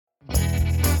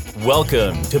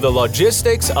Welcome to the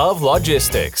Logistics of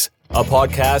Logistics, a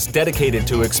podcast dedicated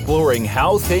to exploring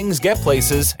how things get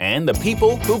places and the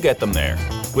people who get them there.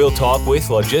 We'll talk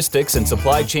with logistics and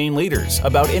supply chain leaders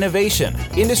about innovation,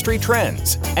 industry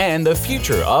trends, and the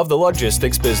future of the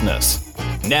logistics business.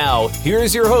 Now,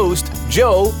 here's your host,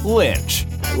 Joe Lynch.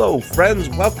 Hello, friends.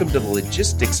 Welcome to the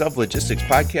Logistics of Logistics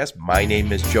podcast. My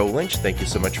name is Joe Lynch. Thank you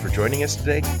so much for joining us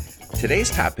today.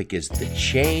 Today's topic is the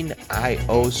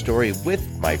Chain.io story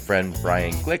with my friend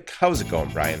Brian Glick. How's it going,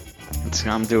 Brian?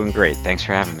 I'm doing great. Thanks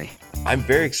for having me. I'm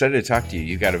very excited to talk to you.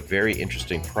 You got a very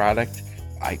interesting product.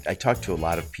 I talk to a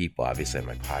lot of people, obviously, on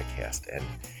my podcast, and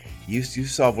you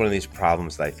solve one of these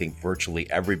problems that I think virtually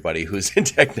everybody who's in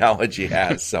technology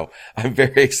has. So I'm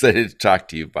very excited to talk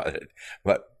to you about it.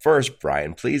 But first,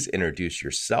 Brian, please introduce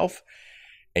yourself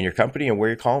and your company and where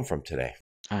you're calling from today.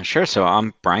 Sure. So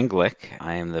I'm Brian Glick.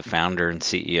 I am the founder and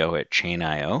CEO at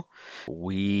Chain.io.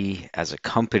 We, as a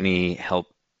company, help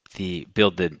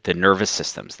build the nervous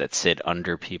systems that sit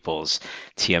under people's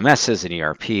TMSs and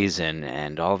ERPs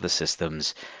and all the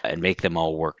systems and make them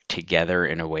all work together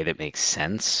in a way that makes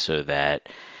sense so that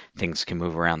things can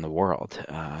move around the world.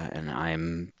 And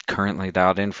I'm currently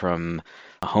dialed in from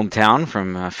a hometown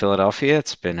from Philadelphia.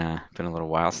 It's been a little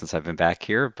while since I've been back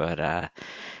here, but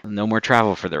no more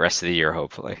travel for the rest of the year,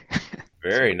 hopefully.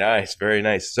 Very nice. Very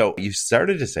nice. So you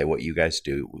started to say what you guys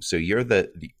do. So you're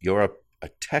a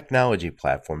technology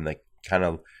platform that kind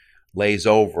of lays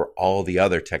over all the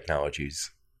other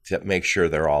technologies to make sure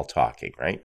they're all talking,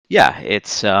 right? Yeah,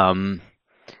 it's a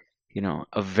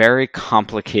very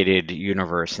complicated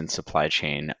universe in supply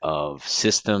chain of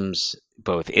systems,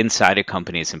 both inside of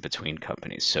companies and between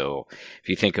companies. So if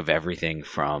you think of everything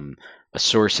from a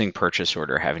sourcing purchase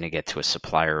order having to get to a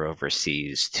supplier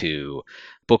overseas, to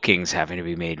bookings having to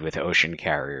be made with ocean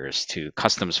carriers, to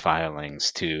customs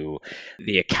filings, to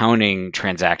the accounting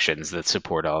transactions that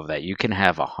support all of that, you can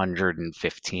have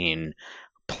 115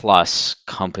 plus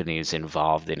companies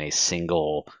involved in a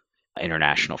single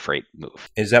international freight move.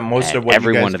 Is that most of what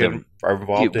every you guys one of them are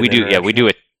involved in? We do. Yeah, we do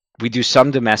it. We do some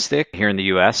domestic here in the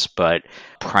U.S., but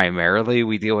primarily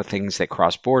we deal with things that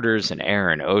cross borders, and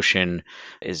air and ocean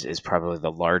is probably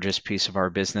the largest piece of our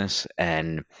business.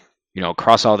 And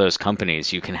across all those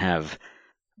companies, you can have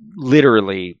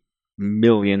literally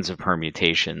millions of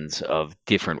permutations of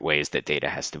different ways that data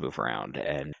has to move around.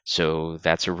 And so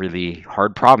that's a really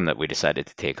hard problem that we decided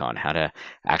to take on, how to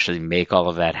actually make all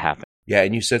of that happen. Yeah,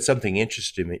 and you said something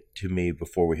interesting to me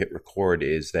before we hit record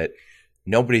is that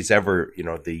nobody's ever,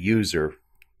 the user,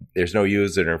 there's no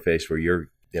user interface where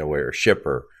where a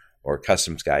shipper or a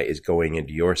customs guy is going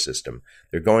into your system.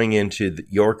 They're going into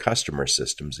your customer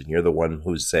systems, and you're the one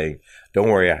who's saying, don't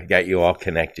worry, I got you all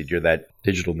connected. You're that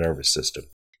digital nervous system.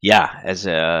 Yeah, as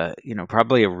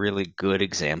probably a really good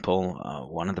example,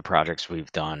 one of the projects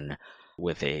we've done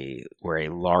where a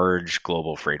large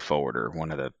global freight forwarder,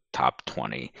 one of the top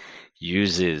 20,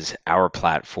 uses our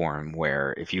platform,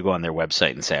 where if you go on their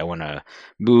website and say, I want to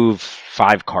move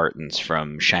 5 cartons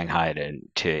from Shanghai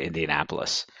to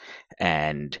Indianapolis,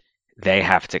 and they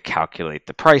have to calculate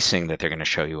the pricing that they're going to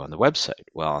show you on the website.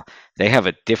 Well, they have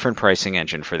a different pricing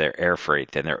engine for their air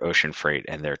freight than their ocean freight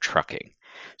and their trucking.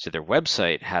 So their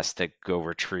website has to go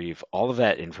retrieve all of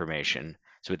that information.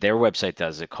 So what their website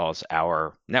does, it calls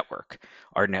our network.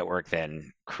 Our network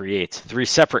then creates 3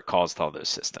 separate calls to all those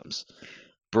systems,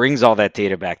 brings all that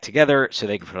data back together so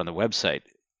they can put it on the website.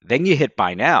 Then you hit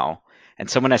buy now, and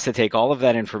someone has to take all of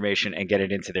that information and get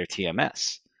it into their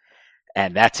TMS.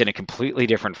 And that's in a completely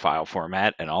different file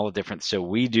format and all the different. So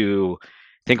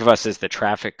think of us as the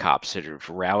traffic cops sort of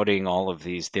routing all of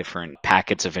these different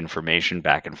packets of information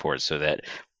back and forth so that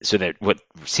what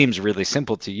seems really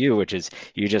simple to you, which is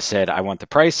you just said, I want the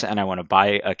price and I want to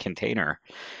buy a container.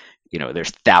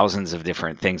 There's thousands of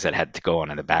different things that had to go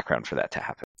on in the background for that to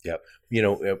happen. Yep.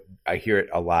 I hear it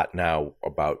a lot now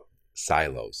about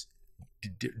silos.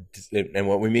 And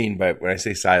what we mean by when I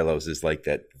say silos is like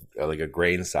a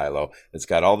grain silo that's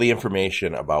got all the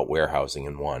information about warehousing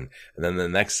in one. And then the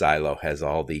next silo has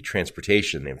all the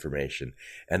transportation information.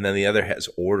 And then the other has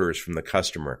orders from the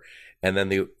customer and then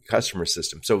the customer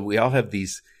system. So we all have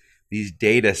these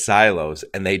data silos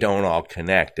and they don't all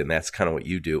connect. And that's kind of what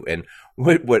you do. And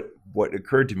what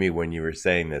occurred to me when you were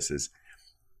saying this is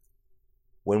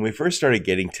when we first started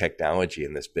getting technology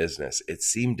in this business, it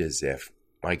seemed as if,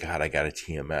 my God, I got a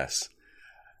TMS.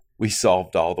 We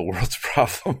solved all the world's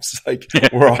problems. Like,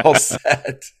 we're all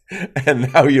set.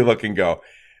 And now you look and go,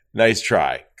 nice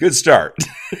try. Good start.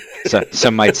 So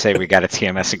some might say we got a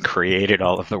TMS and created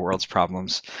all of the world's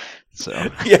problems. So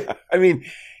yeah, I mean,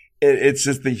 It's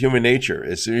just the human nature.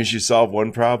 As soon as you solve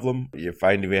one problem, you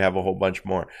find you have a whole bunch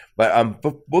more. But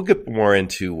we'll get more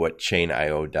into what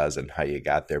Chain.io does and how you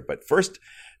got there. But first,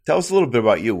 tell us a little bit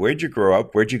about you. Where'd you grow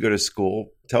up? Where'd you go to school?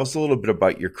 Tell us a little bit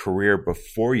about your career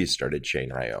before you started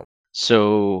Chain.io.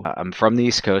 So I'm from the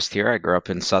East Coast here. I grew up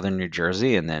in southern New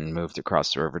Jersey and then moved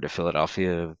across the river to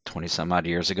Philadelphia 20 some odd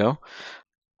years ago.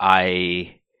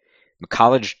 I'm a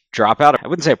college dropout. I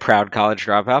wouldn't say a proud college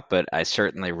dropout, but I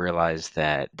certainly realized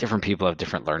that different people have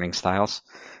different learning styles,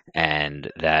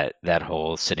 and that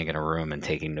whole sitting in a room and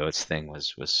taking notes thing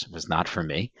was not for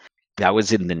me. That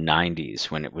was in the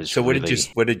 90s when it was So what did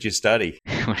you study?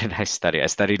 What did I study? I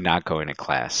studied not going to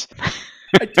class.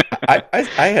 I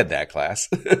had that class.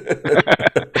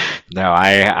 No,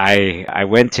 I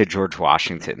went to George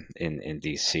Washington in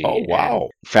DC. Oh wow!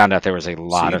 Found out there was a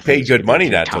lot of things. You paid good money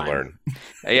not to learn.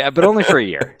 Yeah, but only for a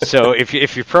year. So if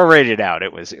you prorate it out,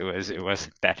 it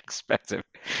wasn't that expensive,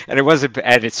 and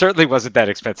it certainly wasn't that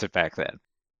expensive back then.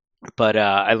 But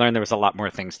I learned there was a lot more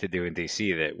things to do in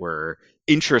DC that were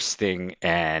interesting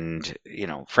and,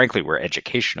 frankly, were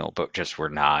educational, but just were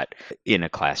not in a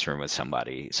classroom with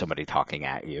somebody talking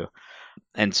at you.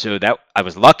 And so that I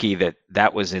was lucky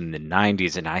that was in the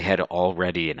 90s, and I had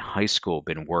already in high school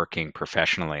been working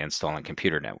professionally installing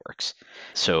computer networks.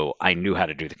 So I knew how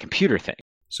to do the computer thing.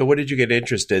 So what did you get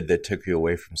interested that took you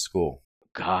away from school?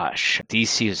 Gosh,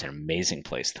 DC is an amazing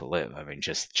place to live. I mean,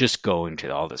 just going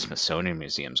to all the Smithsonian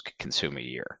museums could consume a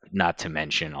year. Not to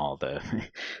mention all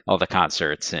the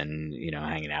concerts and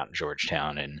hanging out in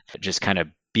Georgetown and just kind of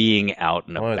being out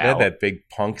and about. They had that big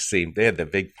punk scene. They had the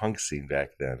big punk scene back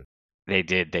then. They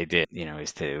did.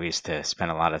 We used to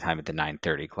spend a lot of time at the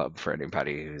 930 Club. For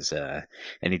anybody who's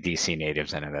any DC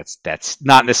natives, I know that's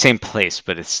not in the same place,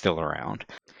 but it's still around.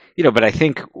 But I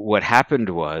think what happened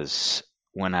was,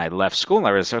 when I left school,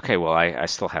 I was okay. Well, I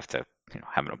still have to,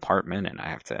 have an apartment, and I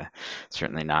have to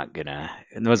certainly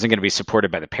it wasn't gonna be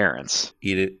supported by the parents.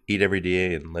 Eat every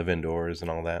day and live indoors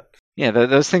and all that. Yeah,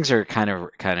 those things are kind of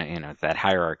that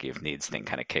hierarchy of needs thing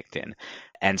kind of kicked in,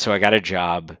 and so I got a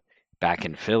job back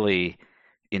in Philly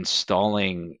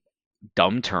installing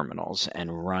dumb terminals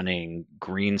and running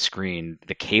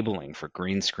the cabling for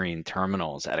green screen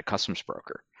terminals at a customs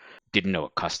broker. Didn't know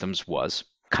what customs was.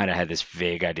 Kind of had this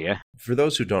vague idea. For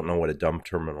those who don't know what a dumb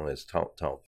terminal is,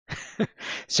 tell.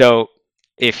 So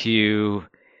if you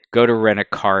go to rent a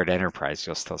car at Enterprise,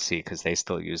 you'll still see, because they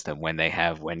still use them,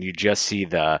 when you just see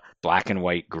the black and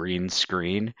white green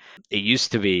screen. It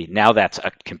used to be, now that's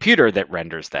a computer that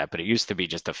renders that, but it used to be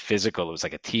just it was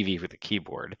like a TV with a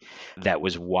keyboard that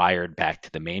was wired back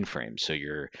to the mainframe. So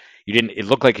it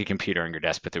looked like a computer on your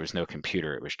desk, but there was no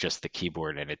computer. It was just the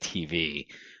keyboard and a TV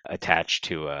attached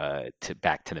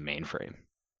back to the mainframe.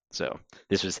 So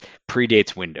this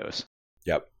predates Windows.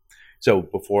 Yep. So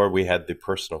before we had the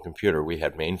personal computer, we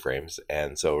had mainframes.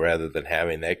 And so rather than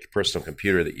having that personal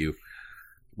computer that you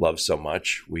love so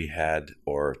much,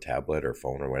 or tablet or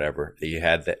phone or whatever, you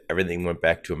had that everything went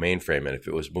back to a mainframe. And if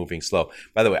it was moving slow,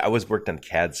 by the way, I worked on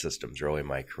CAD systems early in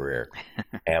my career,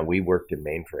 and we worked in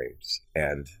mainframes,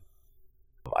 and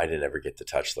I didn't ever get to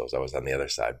touch those. I was on the other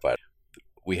side, but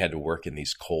we had to work in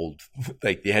these cold,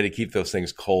 you had to keep those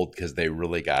things cold because they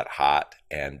really got hot.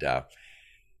 And,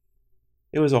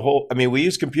 it was we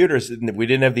used computers, and we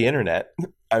didn't have the internet.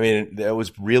 That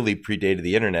was really predated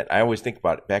the internet. I always think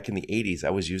about it. Back in the 80s,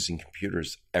 I was using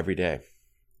computers every day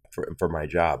for my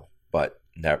job, but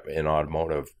not in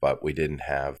automotive. But we didn't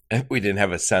have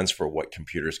a sense for what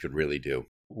computers could really do.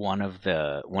 One of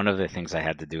the things I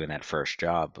had to do in that first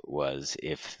job was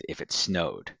if it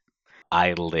snowed,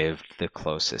 I lived the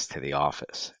closest to the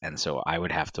office. And so I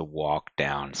would have to walk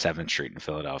down 7th Street in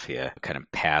Philadelphia, kind of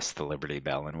past the Liberty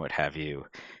Bell and what have you,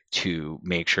 to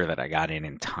make sure that I got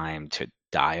in time to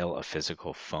dial a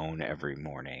physical phone every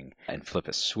morning and flip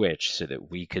a switch so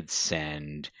that we could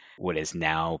send what is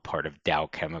now part of Dow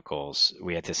Chemicals.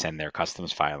 We had to send their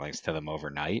customs filings to them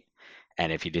overnight.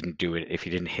 And if you didn't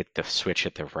hit the switch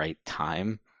at the right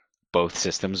time, both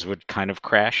systems would kind of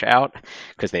crash out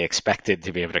because they expected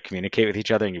to be able to communicate with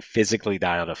each other, and you physically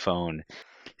dialed a phone.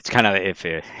 It's kind of, if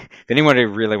anyone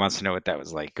really wants to know what that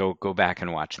was like, go back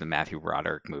and watch the Matthew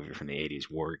Broderick movie from the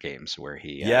 80s, War Games, where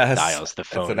he dials the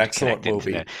phone to connect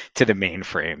to the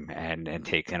mainframe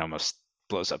and almost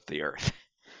blows up the earth.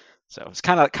 So it's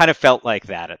kind of felt like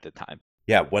that at the time.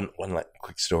 Yeah, one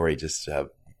quick story, just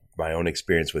my own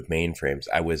experience with mainframes.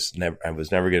 I was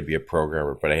never going to be a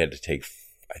programmer, but I had to take,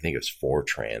 I think it was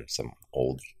Fortran, some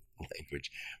old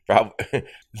language. Probably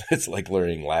it's like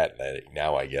learning Latin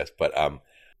now, I guess. But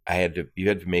you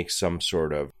had to make some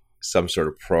sort of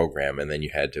program, and then you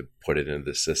had to put it into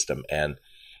the system. And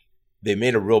they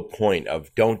made a real point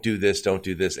of don't do this,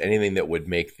 anything that would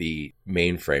make the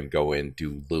mainframe go in,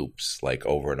 do loops like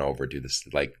over and over, do this,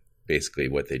 like basically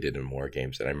what they did in war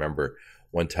games. And I remember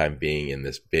one time being in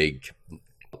this big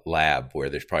lab where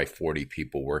there's probably 40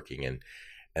 people working, and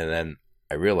then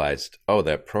I realized, oh,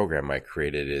 that program I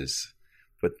created is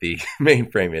put the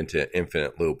mainframe into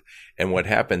infinite loop. And what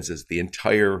happens is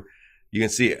you can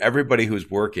see everybody who's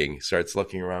working starts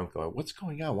looking around going, what's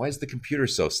going on? Why is the computer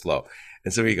so slow?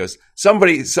 And so he goes,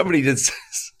 somebody did,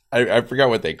 I forgot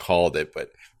what they called it,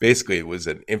 but basically it was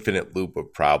an infinite loop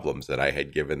of problems that I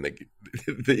had given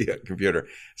the computer.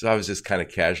 So I was just kind of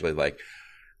casually like,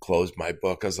 closed my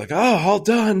book. I was like, oh, all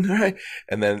done. All right.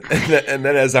 And then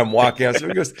as I'm walking out,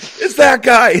 somebody goes, it's that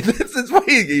guy. This is why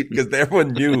because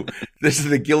everyone knew this is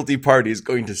the guilty party is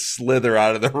going to slither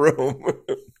out of the room.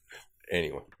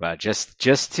 Anyway. Well,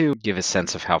 just to give a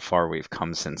sense of how far we've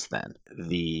come since then,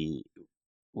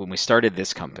 when we started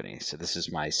this company, so this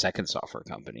is my second software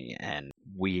company, and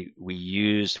we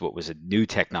used what was a new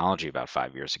technology about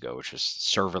 5 years ago, which was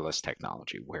serverless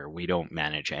technology, where we don't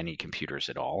manage any computers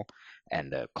at all, and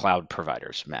the cloud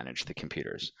providers manage the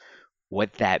computers.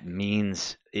 What that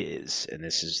means is, and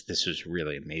this is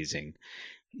really amazing,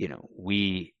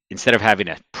 we, instead of having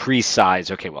a pre-size,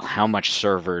 okay, well, how much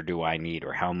server do I need,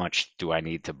 or how much do I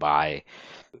need to buy,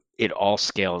 it all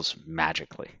scales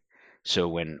magically. So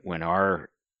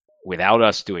without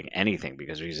us doing anything,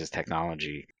 because we use this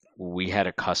technology, we had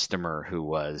a customer who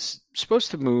was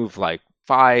supposed to move like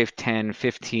 5, 10,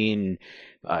 15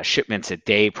 shipments a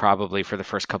day probably for the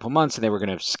first couple months, and they were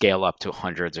going to scale up to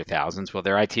hundreds or thousands. Well,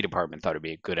 their IT department thought it'd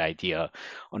be a good idea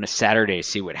on a Saturday to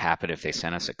see what happened if they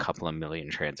sent us a couple of million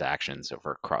transactions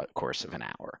over a course of an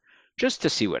hour, just to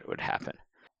see what would happen.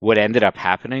 What ended up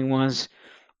happening was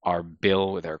our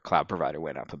bill with our cloud provider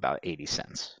went up about 80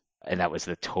 cents. And that was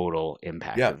the total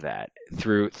impact of that.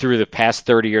 Through the past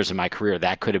 30 years of my career,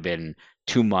 that could have been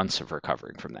 2 months of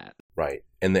recovering from that. Right.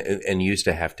 And you used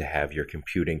to have your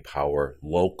computing power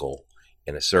local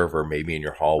in a server, maybe in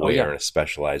your hallway or in a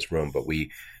specialized room. But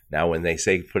now when they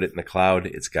say put it in the cloud,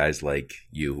 it's guys like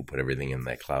you who put everything in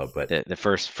that cloud. But the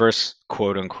first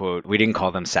quote unquote, we didn't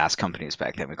call them SaaS companies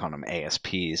back then. We called them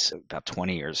ASPs about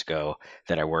 20 years ago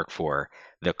that I worked for.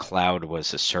 The cloud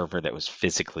was a server that was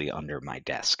physically under my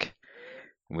desk.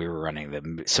 We were running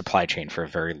the supply chain for a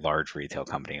very large retail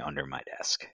company under my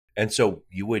desk. And so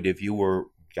you would, if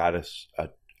you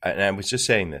and I was just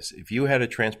saying this, if you had a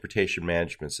transportation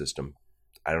management system,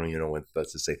 I don't even know when,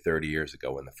 let's just say 30 years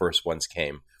ago, when the first ones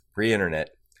came, pre-internet,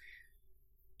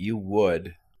 you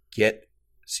would get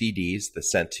CDs that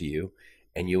sent to you,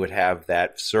 and you would have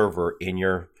that server in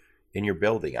your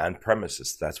building on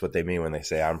premises. That's what they mean when they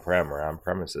say on-prem or on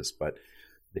premises. But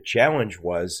the challenge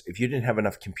was, if you didn't have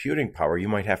enough computing power, you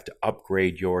might have to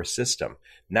upgrade your system.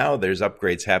 Now there's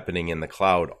upgrades happening in the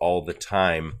cloud all the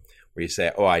time where you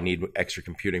say, oh, I need extra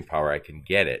computing power. I can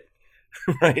get it,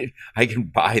 right? I can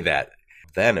buy that.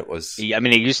 Then it was... Yeah, I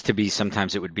mean, it used to be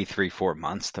sometimes it would be 3-4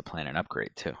 months to plan an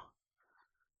upgrade too.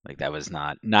 Like that was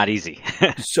not easy.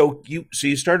 So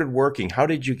you started working. How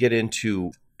did you get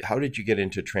into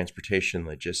transportation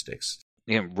logistics?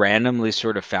 Randomly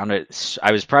sort of found it.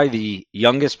 I was probably the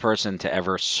youngest person to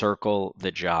ever circle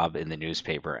the job in the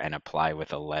newspaper and apply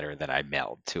with a letter that I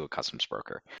mailed to a customs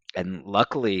broker. And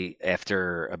luckily,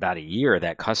 after about a year,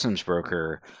 that customs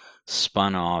broker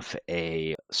spun off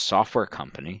a software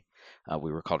company.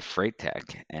 We were called Freight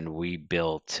Tech, and we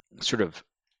built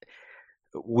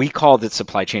we called it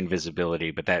supply chain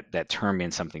visibility, but that term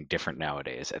means something different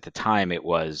nowadays. At the time, it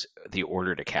was the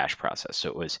order to cash process. So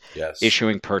it was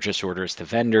issuing purchase orders to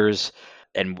vendors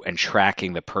and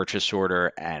tracking the purchase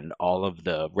order and all of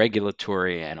the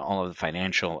regulatory and all of the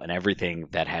financial and everything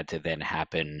that had to then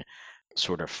happen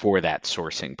sort of for that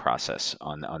sourcing process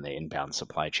on the inbound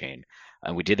supply chain.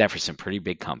 And we did that for some pretty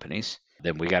big companies.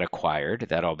 Then we got acquired.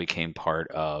 That all became part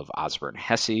of Osborne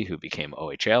Hesse, who became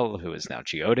OHL, who is now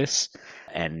Geodis.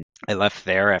 And I left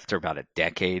there after about a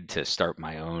decade to start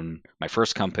my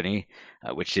first company,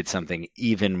 which did something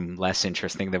even less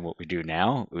interesting than what we do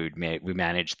now. We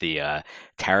managed the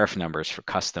tariff numbers for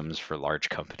customs for large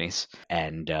companies,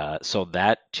 and sold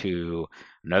that to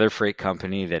another freight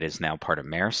company that is now part of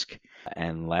Maersk,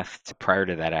 and left prior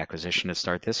to that acquisition to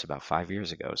start this about 5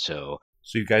 years ago. So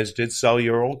you guys did sell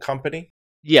your old company?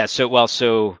 Yeah.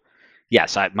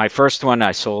 Yes, my first one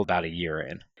I sold about a year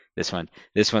in. This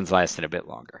one's lasted a bit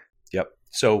longer. Yep.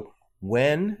 So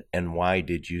when and why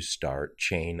did you start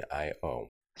Chain.io?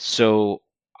 So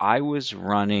I was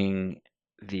running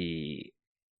the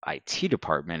IT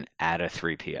department at a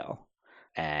 3PL.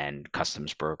 and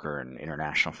customs broker and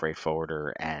international freight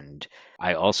forwarder. And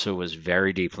I also was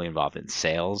very deeply involved in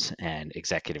sales and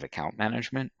executive account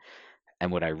management.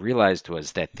 And what I realized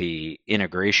was that the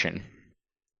integration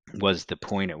was the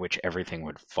point at which everything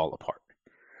would fall apart.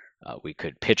 We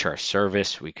could pitch our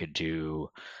service, we could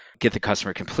get the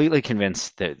customer completely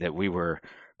convinced that we were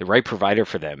the right provider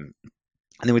for them.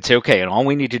 And they would say, okay, and all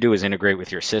we need to do is integrate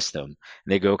with your system. And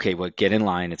they go, okay, well, get in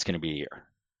line, it's going to be a year.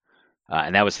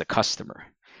 And that was the customer.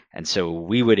 And so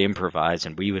we would improvise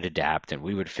and we would adapt and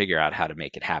we would figure out how to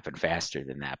make it happen faster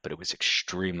than that. But it was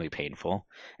extremely painful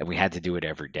and we had to do it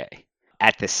every day.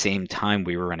 At the same time,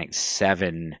 we were running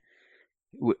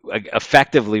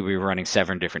effectively we were running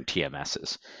 7 different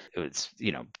TMSs. It was,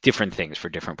 different things for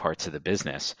different parts of the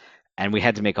business. And we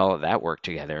had to make all of that work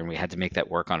together and we had to make that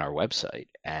work on our website.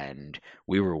 And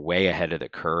we were way ahead of the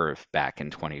curve back in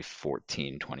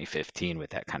 2014, 2015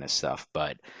 with that kind of stuff.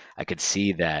 But I could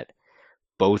see that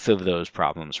both of those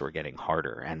problems were getting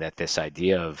harder and that this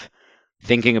idea of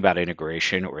thinking about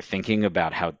integration or thinking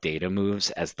about how data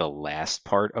moves as the last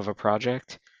part of a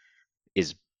project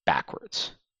is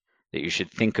backwards. That you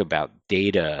should think about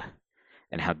data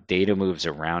and how data moves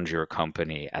around your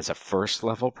company as a first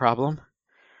level problem,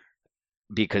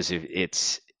 because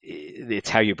it's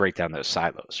how you break down those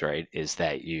silos, right? Is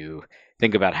that you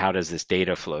think about how does this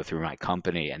data flow through my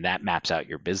company, and that maps out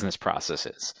your business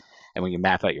processes. And when you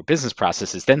map out your business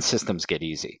processes, then systems get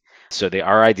easy. So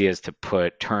our idea is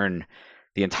to turn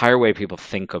the entire way people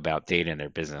think about data in their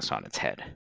business on its head.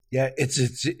 Yeah,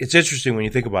 it's interesting when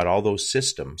you think about all those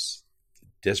systems,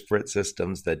 disparate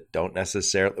systems that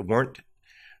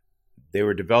they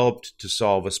were developed to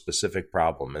solve a specific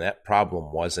problem, and that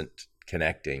problem wasn't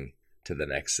connecting to the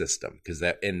next system, because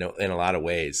that in a lot of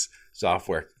ways,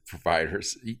 software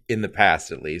providers in the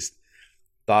past at least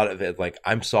thought of it like,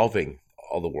 I'm solving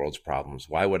all the world's problems.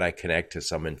 Why would I connect to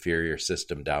some inferior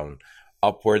system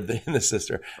upward in the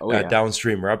system,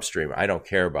 downstream or upstream? I don't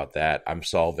care about that. I'm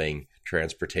solving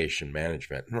transportation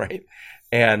management, right?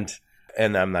 And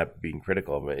I'm not being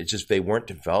critical of it. It's just they weren't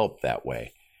developed that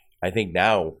way. I think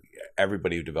now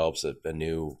everybody who develops a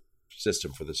new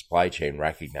system for the supply chain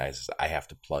recognizes I have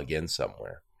to plug in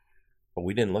somewhere. But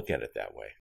we didn't look at it that way.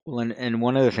 Well, and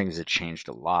one of the things that changed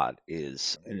a lot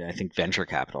is, and I think venture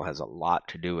capital has a lot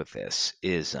to do with this,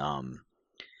 is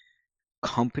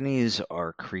companies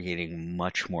are creating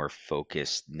much more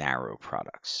focused, narrow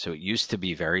products. So it used to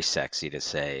be very sexy to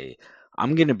say,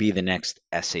 I'm going to be the next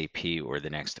SAP or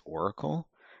the next Oracle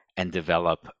and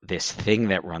develop this thing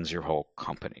that runs your whole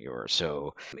company. Or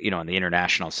so, on the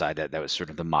international side, that was sort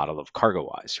of the model of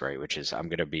CargoWise, right? Which is, I'm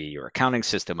going to be your accounting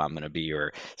system, I'm going to be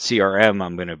your CRM,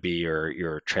 I'm going to be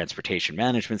your transportation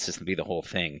management system, be the whole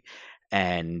thing.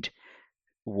 And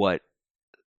what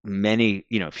many,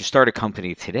 if you start a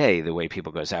company today, the way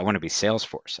people go is, I want to be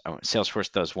Salesforce.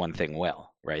 Salesforce does one thing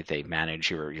well, right? They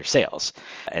manage your sales.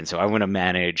 And so I want to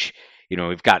manage,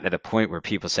 we've gotten to the point where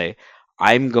people say,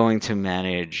 I'm going to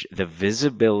manage the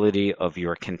visibility of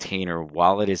your container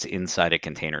while it is inside a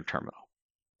container terminal.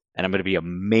 And I'm going to be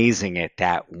amazing at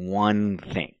that one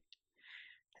thing.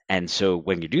 And so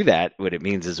when you do that, what it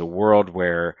means is a world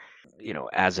where,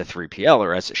 as a 3PL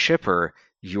or as a shipper,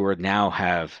 you now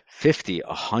have 50,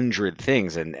 100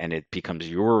 things, and it becomes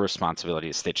your responsibility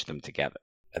to stitch them together.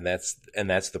 And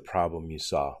that's the problem you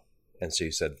saw. And so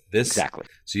you said this. Exactly.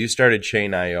 So you started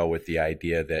Chain.io with the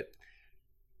idea that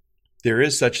there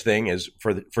is such thing as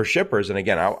for shippers. And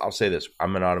again, I'll say this,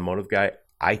 I'm an automotive guy.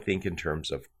 I think in terms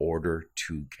of order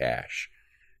to cash.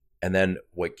 And then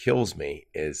what kills me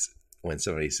is when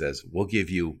somebody says, we'll give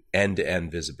you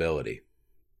end-to-end visibility.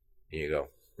 And you go,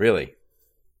 really?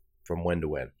 From when to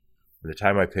when? From the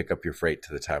time I pick up your freight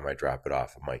to the time I drop it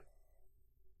off. I'm like,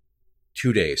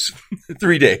 2 days,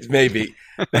 3 days, maybe.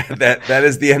 that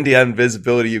is the end-to-end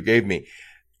visibility you gave me.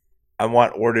 I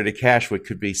want order to cash, which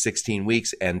could be 16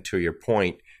 weeks. And to your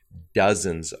point,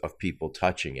 dozens of people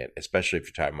touching it, especially if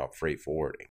you're talking about freight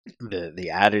forwarding.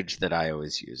 The adage that I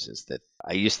always use is that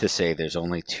I used to say there's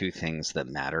only 2 things that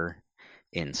matter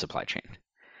in supply chain: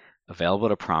 available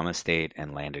to promise date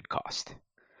and landed cost.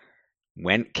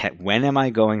 When am I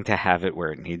going to have it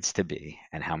where it needs to be,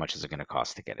 and how much is it going to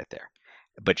cost to get it there?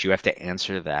 But you have to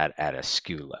answer that at a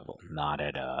SKU level, not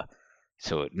at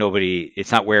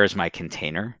it's not where is my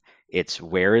container. It's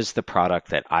where is the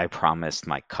product that I promised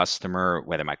my customer,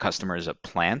 whether my customer is a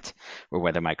plant or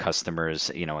whether my customer is,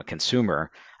 a consumer.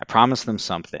 I promised them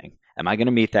something. Am I going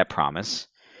to meet that promise?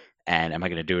 And am I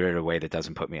going to do it in a way that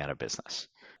doesn't put me out of business?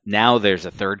 Now there's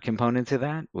a third component to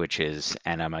that, which is,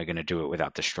 and am I going to do it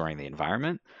without destroying the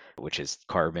environment, which is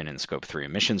carbon and scope 3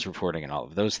 emissions reporting and all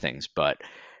of those things. But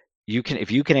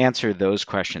if you can answer those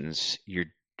questions,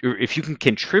 or if you can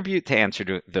contribute to answer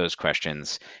to those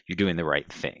questions, you're doing the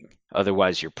right thing.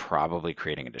 Otherwise, you're probably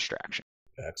creating a distraction.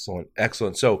 Excellent.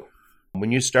 Excellent. So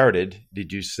when you started,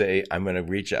 did you say, I'm going to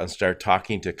reach out and start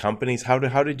talking to companies? How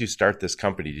did you start this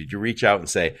company? Did you reach out and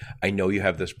say, I know you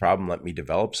have this problem, let me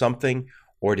develop something?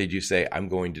 Or did you say, I'm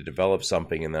going to develop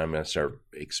something and then I'm going to start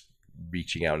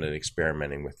reaching out and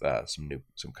experimenting with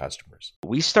some customers?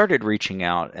 We started reaching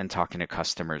out and talking to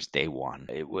customers day one.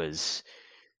 It was,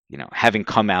 having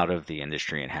come out of the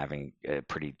industry and having a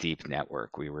pretty deep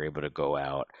network, we were able to go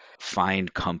out,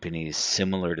 find companies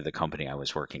similar to the company I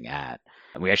was working at.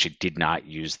 And we actually did not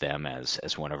use them as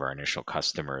one of our initial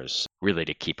customers, really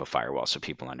to keep a firewall so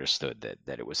people understood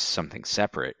that it was something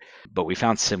separate. But we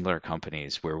found similar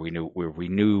companies where we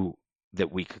knew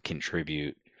that we could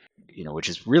contribute, which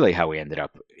is really how we ended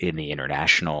up in the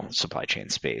international supply chain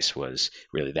space. Was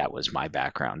really, that was my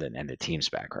background and the team's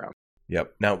background.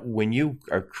 Yep. Now, when you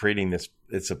are creating this,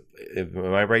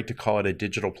 am I right to call it a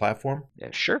digital platform? Yeah,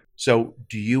 sure. So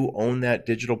do you own that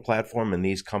digital platform and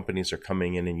these companies are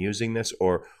coming in and using this,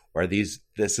 or this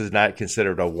is not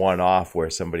considered a one-off where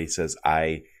somebody says,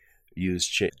 I use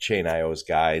Chain.io's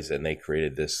guys and they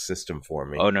created this system for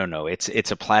me? Oh, no.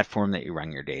 It's a platform that you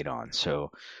run your data on.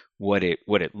 So what it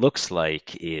looks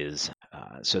like is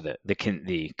so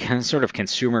the sort of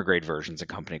consumer grade version is a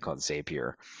company called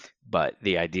Zapier, but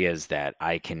the idea is that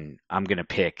I'm going to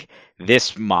pick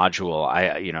this module.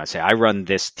 I say I run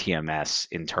this TMS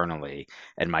internally,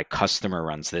 and my customer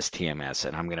runs this TMS,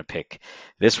 and I'm going to pick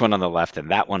this one on the left and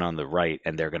that one on the right,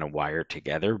 and they're going to wire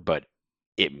together, but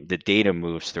the data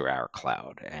moves through our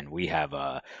cloud, and we have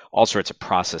all sorts of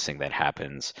processing that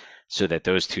happens so that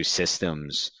those two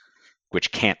systems,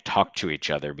 which can't talk to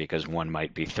each other because one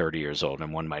might be 30 years old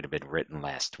and one might have been written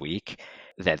last week,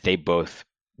 that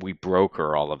we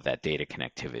broker all of that data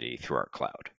connectivity through our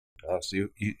cloud. Oh, so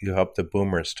you help the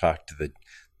boomers talk to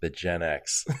the Gen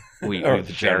X. We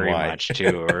very much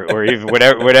too, or even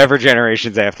whatever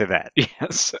generations after that.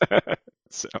 Yes.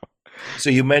 So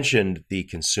you mentioned the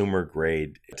consumer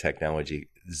grade technology,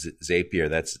 Zapier.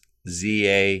 That's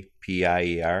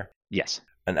Zapier. Yes.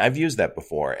 And I've used that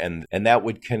before, and that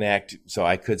would connect. So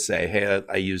I could say, hey,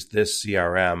 I use this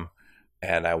CRM,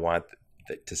 and I want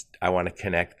to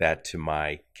connect that to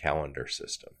my calendar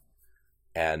system.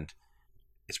 And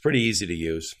it's pretty easy to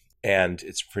use, and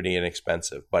it's pretty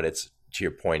inexpensive. But it's, to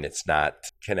your point, it's not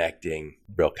connecting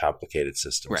real complicated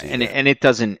systems. Right, and it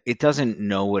doesn't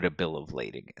know what a bill of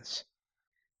lading is,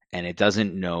 and it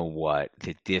doesn't know what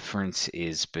the difference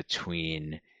is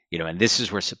between. And this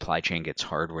is where supply chain gets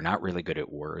hard. We're not really good at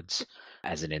words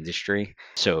as an industry.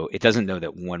 So it doesn't know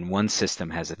that when one system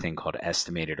has a thing called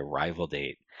estimated arrival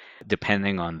date,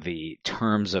 depending on the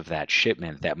terms of that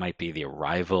shipment, that might be the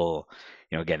arrival,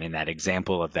 again, in that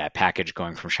example of that package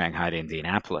going from Shanghai to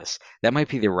Indianapolis, that might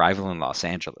be the arrival in Los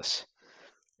Angeles.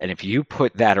 And if you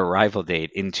put that arrival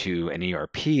date into an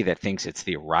ERP that thinks it's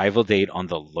the arrival date on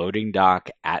the loading dock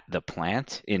at the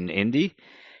plant in Indy,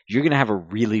 you're going to have a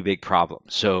really big problem.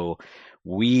 So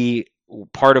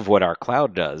part of what our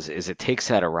cloud does is it takes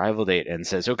that arrival date and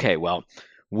says, okay, well,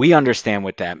 we understand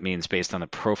what that means based on the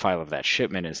profile of that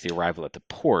shipment as the arrival at the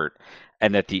port,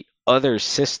 and that the other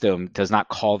system does not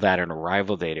call that an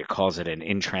arrival date. It calls it an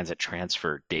in-transit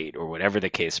transfer date, or whatever the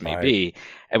case may be.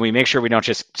 And we make sure we don't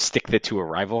just stick the two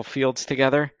arrival fields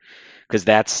together, because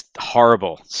that's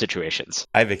horrible situations.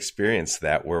 I've experienced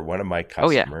that where one of my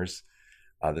customers,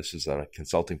 this was on a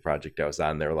consulting project I was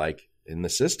on, they're like, in the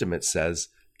system it says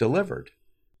delivered.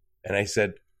 And I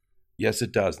said, yes,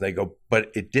 it does. And they go,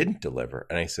 but it didn't deliver.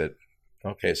 And I said,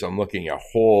 okay, so I'm looking at a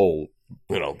whole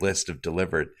list of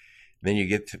delivered. And then you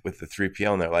get with the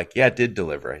 3PL and they're like, yeah, it did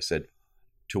deliver. I said,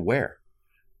 to where?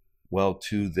 Well,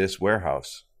 to this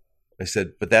warehouse. I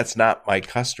said, but that's not my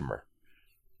customer.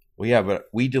 Well, yeah, but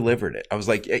we delivered it. I was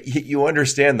like, you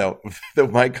understand though,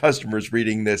 that my customer's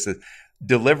reading this,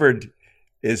 delivered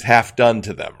is half done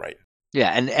to them, right?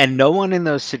 Yeah, and no one in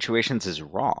those situations is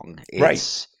wrong.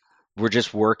 Right. We're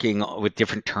just working with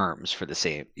different terms for the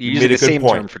same. Using the same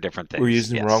term for different things. We're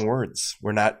using the wrong words.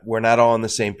 We're not all on the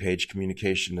same page.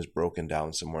 Communication is broken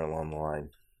down somewhere along the line.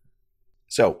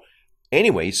 So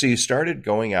anyway, so you started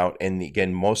going out, and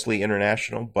again, mostly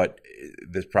international, but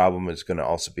this problem is going to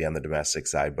also be on the domestic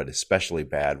side, but especially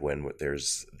bad when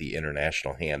there's the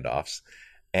international handoffs.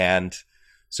 And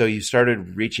so you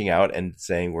started reaching out and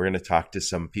saying, we're going to talk to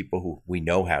some people who we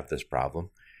know have this problem.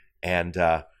 And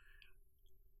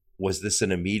was this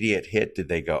an immediate hit? Did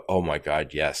they go, oh my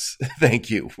God, yes, thank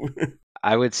you?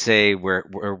 I would say we're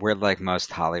like most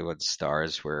Hollywood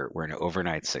stars. We're an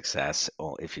overnight success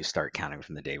if you start counting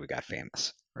from the day we got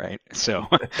famous. right? So,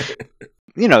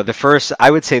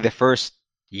 I would say the first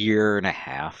year and a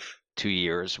half, 2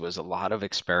 years was a lot of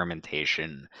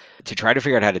experimentation to try to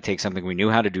figure out how to take something we knew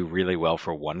how to do really well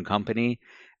for one company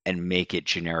and make it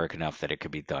generic enough that it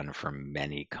could be done for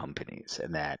many companies.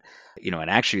 And and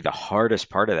actually the hardest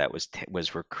part of that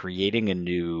was we're creating a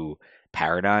new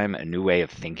paradigm, a new way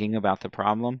of thinking about the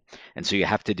problem. And so you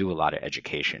have to do a lot of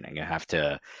education, and you have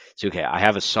to say, okay, I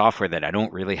have a software that I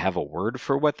don't really have a word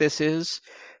for what this is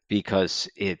because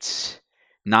it's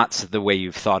not the way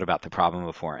you've thought about the problem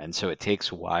before. And so it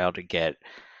takes a while to get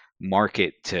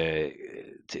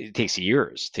it takes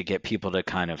years to get people to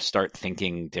kind of start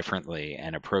thinking differently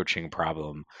and approaching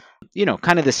problem,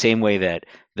 kind of the same way that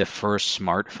the first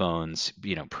smartphones,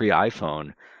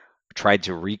 pre-iPhone, tried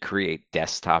to recreate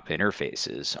desktop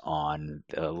interfaces on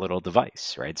a little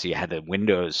device, right? So you had the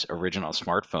Windows original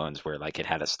smartphones where like it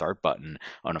had a start button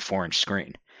on a 4-inch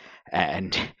screen.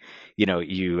 And,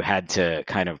 you had to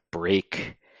kind of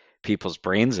break people's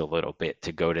brains a little bit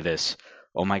to go to this.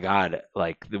 Oh my God,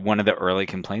 like one of the early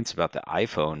complaints about the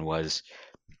iPhone was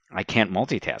I can't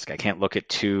multitask. I can't look at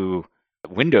two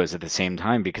windows at the same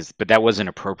time but that wasn't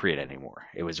appropriate anymore.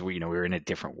 It was, we were in a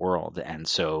different world. And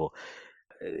so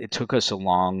it took us a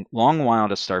long while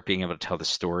to start being able to tell the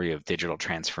story of digital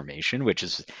transformation, which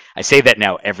is, I say that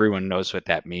now, everyone knows what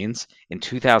that means. In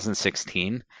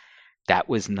 2016, that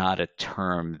was not a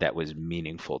term that was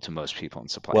meaningful to most people in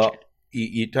supply chain. Well,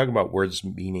 you talk about words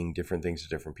meaning different things to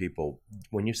different people.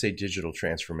 When you say digital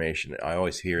transformation, I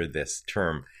always hear this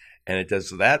term, and it does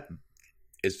that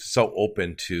is so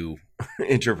open to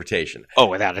interpretation. Oh,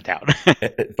 without a doubt.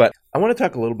 But I want to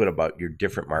talk a little bit about your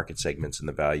different market segments and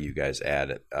the value you guys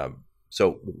add.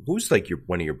 So who's like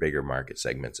one of your bigger market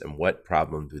segments, and what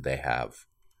problem do they have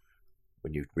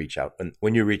when you reach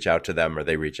out to them, or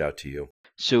they reach out to you?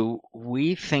 So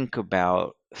we think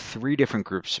about 3 different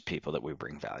groups of people that we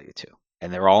bring value to,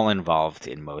 and they're all involved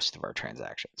in most of our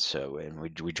transactions. So, and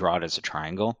we draw it as a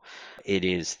triangle. It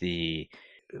is the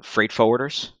freight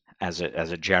forwarders as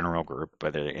a general group,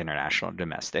 whether they're international or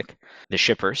domestic, the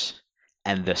shippers,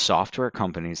 and the software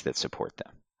companies that support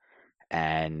them.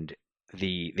 And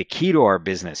the key to our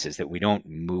business is that we don't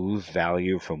move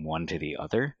value from one to the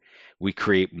other. We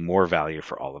create more value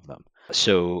for all of them.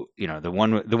 So, the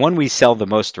one we sell the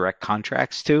most direct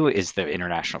contracts to is the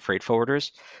international freight forwarders.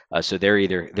 So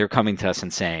they're coming to us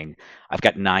and saying, I've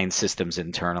got 9 systems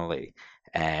internally,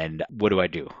 and what do I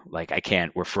do? Like,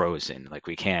 we're frozen. Like,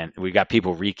 we got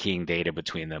people rekeying data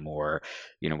between them, or,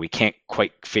 we can't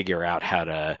quite figure out how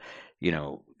to,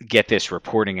 get this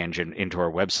reporting engine into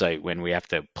our website when we have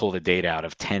to pull the data out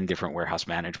of 10 different warehouse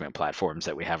management platforms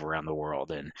that we have around the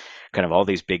world, and kind of all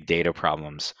these big data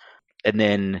problems. And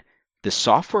then the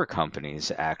software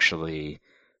companies actually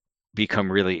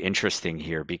become really interesting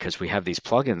here because we have these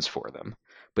plugins for them.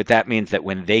 But that means that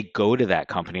when they go to that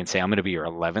company and say, I'm going to be your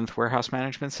 11th warehouse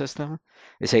management system,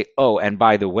 they say, oh, and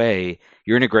by the way,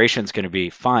 your integration is going to be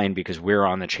fine because we're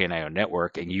on the Chain.io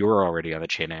network and you're already on the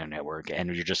Chain.io network,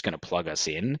 and you're just going to plug us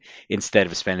in instead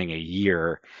of spending a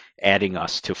year adding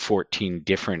us to 14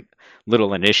 different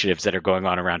little initiatives that are going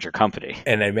on around your company.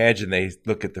 And I imagine they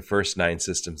look at the first 9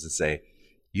 systems and say,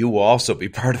 you will also be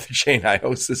part of the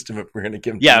Chain.io system if we're going to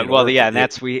give them. Yeah, well, yeah, and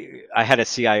I had a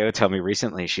CIO tell me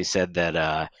recently. She said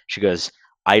that she goes,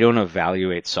 I don't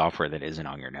evaluate software that isn't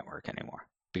on your network anymore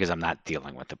because I'm not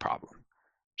dealing with the problem.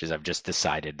 Because I've just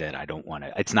decided that I don't want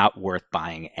to. It's not worth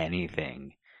buying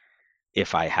anything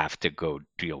if I have to go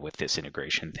deal with this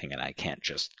integration thing, and I can't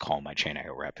just call my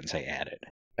Chain.io rep and say add it.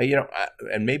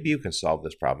 And maybe you can solve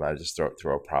this problem. I'll just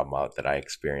throw a problem out that I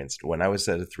experienced when I was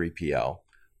at a 3PL.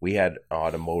 We had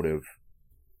automotive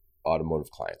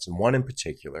clients, and one in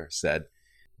particular said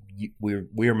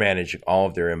we're managing all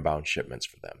of their inbound shipments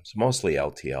for them. So mostly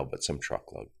LTL, but some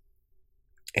truckload.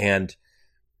 And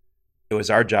it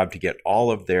was our job to get all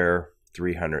of their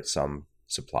 300 some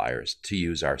suppliers to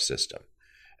use our system.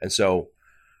 And so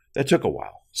that took a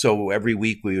while. So every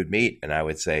week we would meet, and I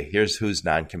would say, here's who's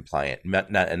non-compliant.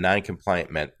 And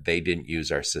non-compliant meant they didn't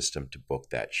use our system to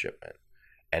book that shipment.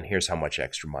 And here's how much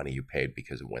extra money you paid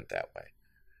because it went that way.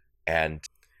 And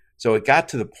so it got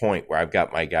to the point where I've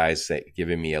got my guys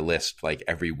giving me a list like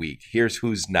every week. Here's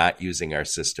who's not using our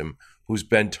system, who's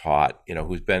been taught,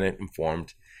 who's been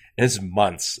informed. And it's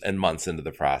months and months into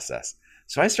the process.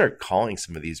 So I started calling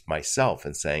some of these myself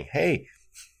and saying, hey,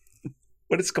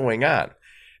 what is going on?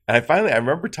 And I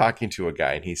remember talking to a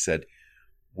guy, and he said,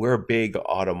 we're a big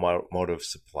automotive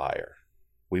supplier.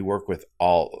 We work with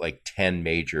all 10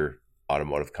 major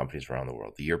automotive companies around the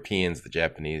world, the Europeans, the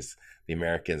Japanese, the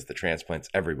Americans, the transplants,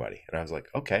 everybody. And I was like,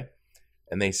 okay.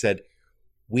 And they said,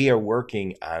 we are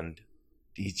working on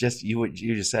you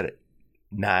just said it,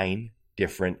 9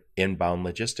 different inbound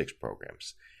logistics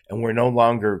programs. And we're no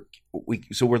longer,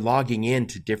 we're logging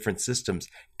into different systems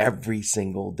every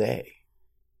single day.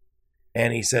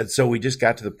 And he said, so we just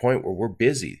got to the point where we're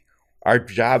busy. Our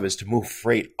job is to move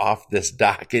freight off this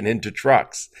dock and into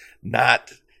trucks,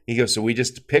 he goes, so we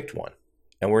just picked one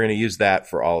and we're going to use that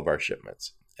for all of our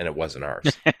shipments. And it wasn't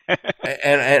ours.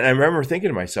 and I remember thinking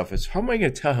to myself, how am I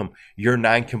going to tell him you're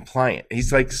non-compliant?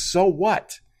 He's like, so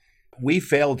what? We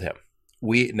failed him.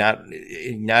 We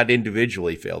not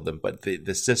individually failed him, but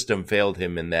the system failed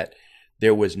him in that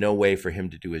there was no way for him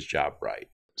to do his job right.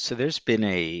 So there's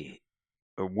been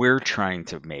we're trying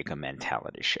to make a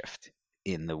mentality shift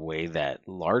in the way that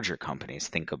larger companies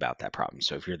think about that problem.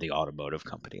 So if you're the automotive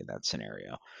company in that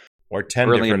scenario, or 10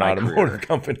 different automotive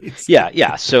companies.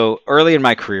 Yeah. So early in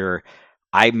my career,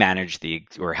 I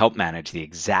helped manage the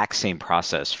exact same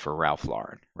process for Ralph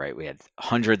Lauren, right? We had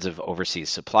hundreds of overseas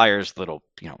suppliers, little,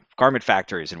 garment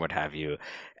factories and what have you.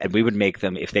 And we would make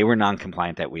them, if they were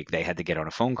non-compliant that week, they had to get on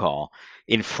a phone call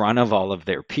in front of all of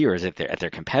their peers at their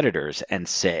competitors and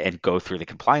go through the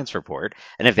compliance report.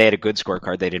 And if they had a good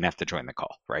scorecard, they didn't have to join the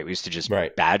call, right? We used to just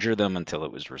badger them until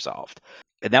it was resolved.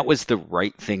 And that was the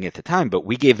right thing at the time, but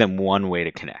we gave them one way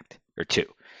to connect, or two.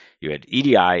 You had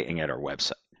EDI and you had our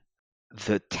website.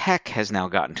 The tech has now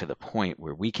gotten to the point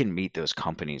where we can meet those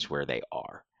companies where they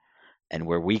are and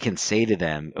where we can say to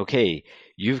them, okay,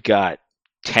 you've got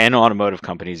 10 automotive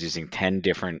companies using 10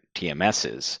 different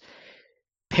TMSs.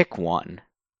 Pick one,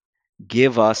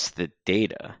 give us the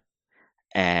data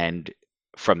and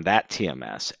from that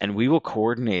TMS, and we will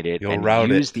coordinate it and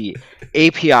use the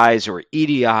APIs or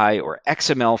EDI or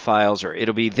XML files, or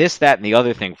it'll be this, that, and the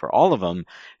other thing for all of them,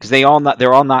 because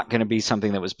they're all not going to be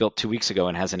something that was built 2 weeks ago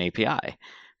and has an API.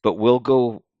 But we'll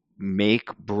go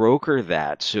broker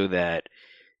that so that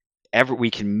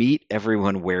we can meet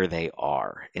everyone where they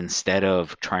are instead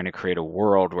of trying to create a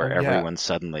world where everyone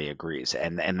suddenly agrees.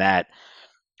 And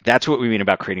that's what we mean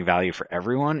about creating value for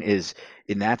everyone. Is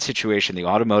in that situation, the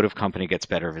automotive company gets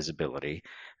better visibility.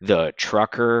 The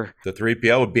trucker, the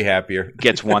 3PL would be happier,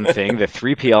 gets one thing. The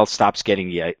 3PL stops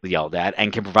getting yelled at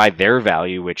and can provide their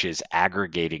value, which is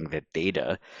aggregating the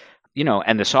data.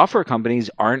 And the software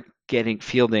companies aren't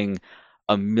fielding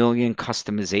a million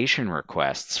customization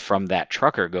requests from that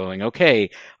trucker going, okay,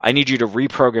 I need you to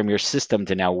reprogram your system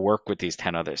to now work with these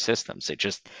 10 other systems. They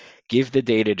just give the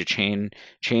data to Chain.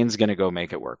 Chain's going to go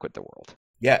make it work with the world.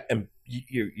 Yeah, and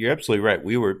you're absolutely right.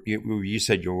 You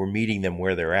said you were meeting them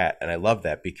where they're at, and I love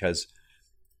that because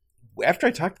after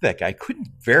I talked to that guy, I couldn't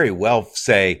very well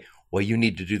say, well, you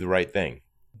need to do the right thing.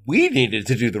 We needed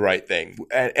to do the right thing.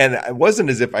 And it wasn't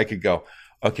as if I could go,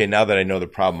 okay, now that I know the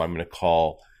problem, I'm going to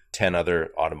call 10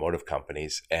 other automotive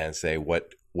companies and say,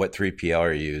 what 3PL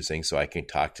are you using so I can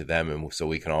talk to them and so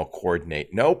we can all coordinate.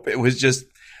 Nope. It was just,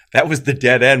 that was the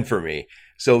dead end for me.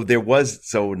 So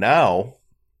now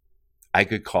I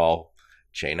could call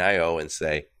Chain.io and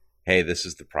say, hey, this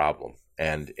is the problem.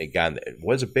 And again, it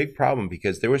was a big problem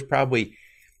because there was probably,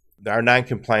 our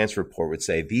non-compliance report would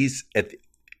say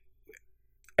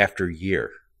after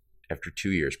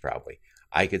 2 years probably,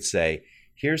 I could say,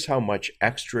 here's how much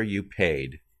extra you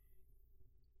paid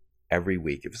every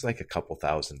week. It was like a couple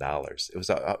 $1,000s.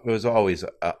 It was always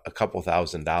a couple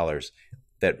 $1,000s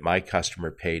that my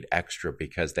customer paid extra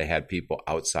because they had people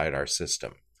outside our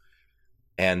system.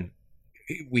 And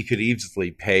we could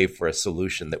easily pay for a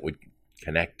solution that would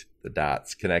connect the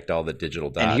dots, connect all the digital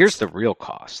dots. And here's the real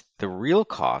cost. The real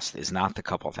cost is not the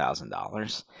couple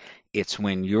 $1,000s. It's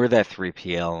when you're that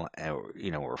 3PL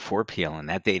or 4PL and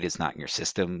that data is not in your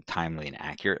system timely and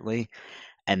accurately,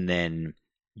 and then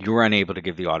you're unable to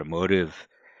give the automotive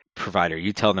provider,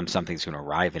 you tell them something's going to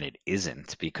arrive and it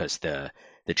isn't because the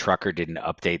trucker didn't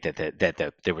update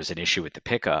that there was an issue with the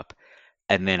pickup,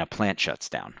 and then a plant shuts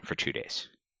down for 2 days.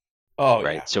 Oh,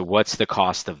 right. Yeah. So what's the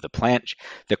cost of the plant?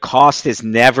 The cost is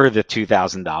never the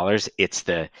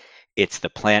 $2,000. It's the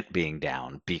plant being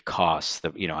down because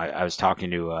I was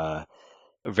talking to a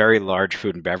very large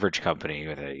food and beverage company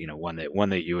with one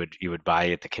that you would buy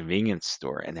at the convenience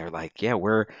store, and they're like, yeah,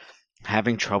 we're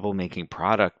having trouble making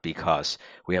product because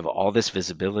we have all this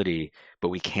visibility, but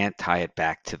we can't tie it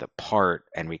back to the part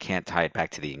and we can't tie it back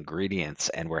to the ingredients,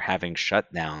 and we're having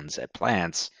shutdowns at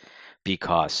plants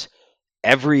because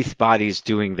everybody's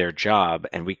doing their job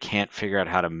and we can't figure out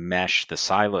how to mesh the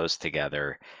silos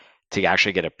together to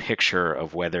actually get a picture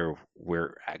of whether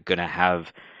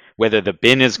whether the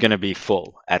bin is going to be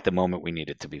full at the moment we need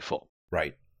it to be full.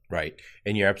 Right.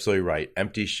 And you're absolutely right.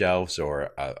 Empty shelves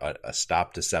or a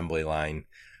stopped assembly line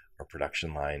or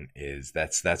production line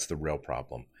that's the real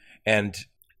problem. And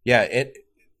yeah,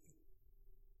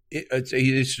 It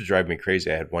used to drive me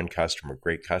crazy. I had one customer,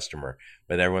 great customer,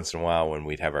 but every once in a while when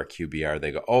we'd have our QBR,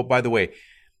 they go, "Oh, by the way,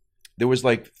 there was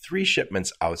like 3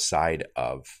 shipments outside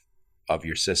of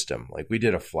your system. Like we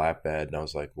did a flatbed," and I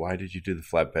was like, "Why did you do the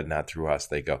flatbed not through us?"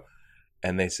 They go,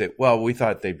 and they say, "Well, we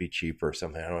thought they'd be cheaper or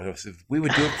something." I don't know. We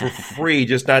would do it for free,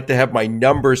 just not to have my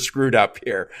numbers screwed up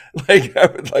here.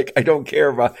 I don't care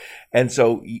about. And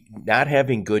so, not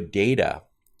having good data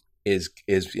is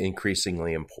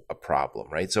increasingly a problem,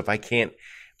 right? So if I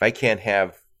can't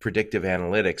have predictive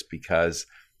analytics because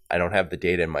I don't have the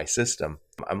data in my system,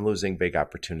 I'm losing big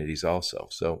opportunities also.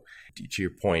 So to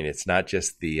your point, it's not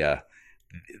just the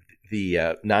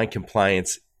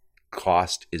non-compliance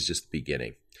cost is just the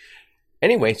beginning.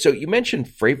 Anyway, so you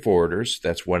mentioned freight forwarders.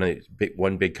 That's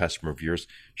one big customer of yours.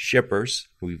 Shippers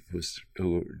who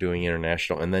are doing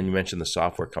international, and then you mentioned the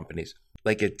software companies.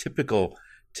 Like a typical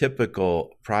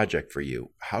project for you,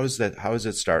 how does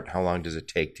it start? How long does it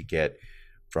take to get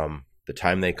from the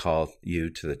time they call you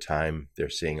to the time they're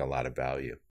seeing a lot of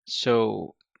value?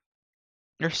 So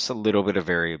there's a little bit of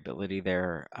variability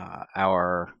there.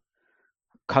 Our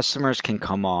customers can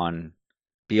come on,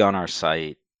 be on our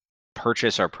site,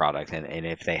 purchase our product, and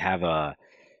if they have a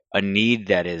need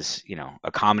that is,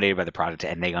 accommodated by the product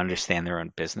and they understand their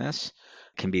own business,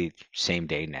 can be same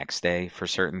day, next day for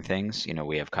certain things.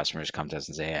 We have customers come to us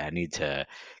and say, "I need to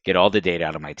get all the data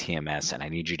out of my TMS and I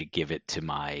need you to give it to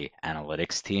my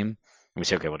analytics team." And we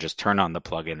say, "Okay, well, just turn on the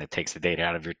plugin that takes the data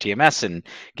out of your TMS and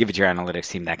give it to your analytics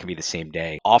team." That can be the same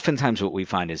day. Oftentimes what we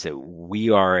find is that we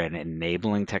are an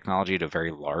enabling technology to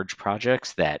very large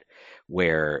projects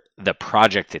where the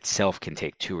project itself can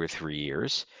take 2 or 3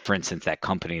 years. For instance, that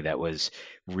company that was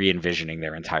re-envisioning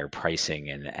their entire pricing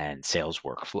and sales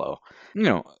workflow.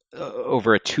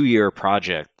 Over a 2-year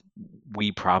project,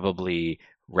 we probably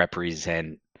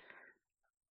represent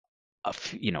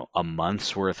a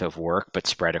month's worth of work, but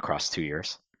spread across 2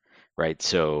 years. Right.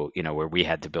 So, where we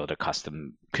had to build a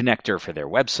custom connector for their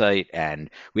website and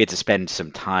we had to spend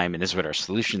some time, and this is what our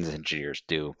solutions engineers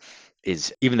do,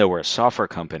 is even though we're a software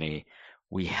company,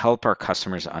 we help our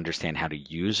customers understand how to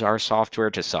use our software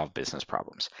to solve business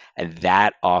problems. And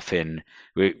that often,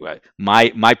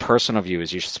 my personal view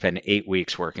is you should spend 8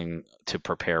 weeks working to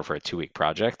prepare for a 2-week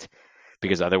project,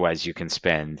 because otherwise you can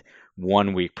spend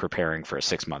 1 week preparing for a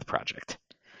 6-month project.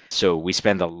 So we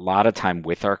spend a lot of time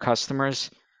with our customers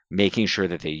making sure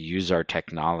that they use our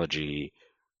technology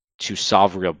to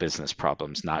solve real business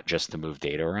problems, not just to move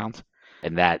data around.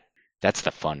 And that's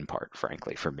the fun part,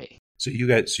 frankly, for me. So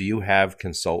you have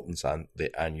consultants on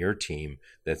your team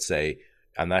that say,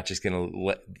 I'm not just going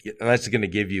to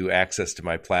give you access to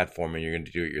my platform and you're going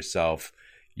to do it yourself.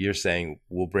 You're saying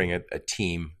we'll bring a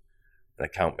team, an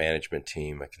account management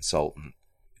team, a consultant,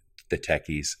 the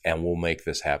techies, and we'll make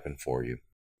this happen for you.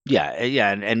 Yeah,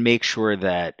 and make sure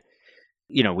that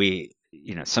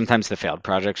sometimes the failed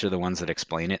projects are the ones that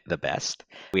explain it the best.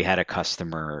 We had a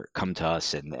customer come to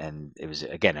us and it was,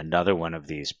 again, another one of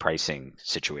these pricing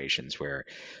situations where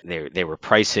they were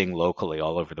pricing locally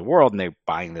all over the world and they were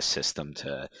buying the system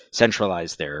to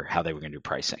centralize how they were going to do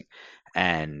pricing.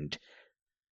 And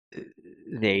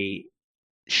they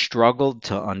struggled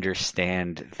to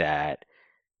understand that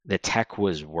the tech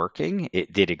was working.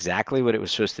 It did exactly what it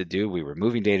was supposed to do. We were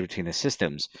moving data between the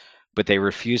systems, but they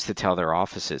refused to tell their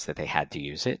offices that they had to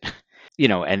use it,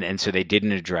 and so they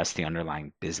didn't address the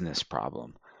underlying business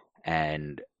problem.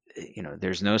 And,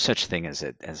 there's no such thing as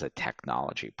a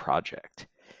technology project.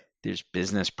 There's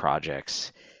business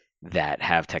projects that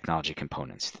have technology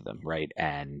components to them, right?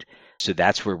 And so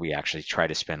that's where we actually try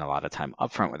to spend a lot of time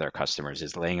upfront with our customers,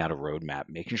 is laying out a roadmap,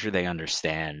 making sure they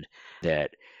understand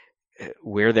that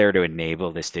we're there to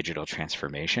enable this digital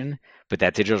transformation, but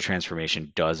that digital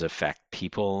transformation does affect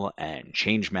people and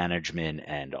change management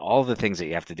and all the things that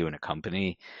you have to do in a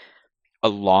company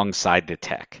alongside the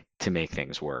tech to make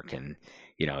things work. And,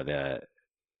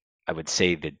 I would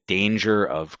say the danger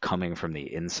of coming from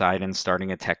the inside and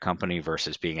starting a tech company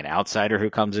versus being an outsider who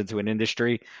comes into an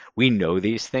industry, we know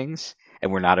these things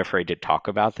and we're not afraid to talk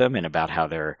about them and about how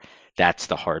that's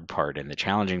the hard part and the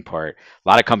challenging part. A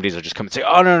lot of companies will just come and say,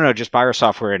 "Oh, no, just buy our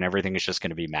software and everything is just going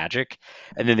to be magic."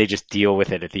 And then they just deal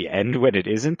with it at the end when it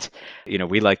isn't.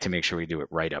 We like to make sure we do it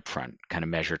right up front, kind of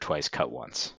measure twice, cut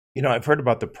once. I've heard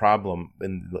about the problem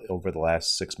over the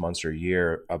last 6 months or a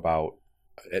year about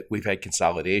we've had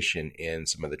consolidation in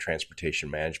some of the transportation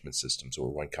management systems where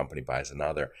one company buys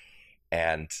another.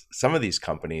 And some of these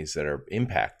companies that are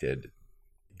impacted,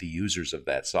 the users of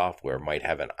that software might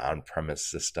have an on-premise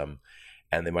system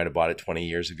and they might have bought it 20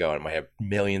 years ago and it might have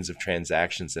millions of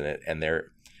transactions in it. And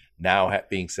they're now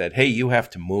being said, "Hey, you have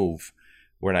to move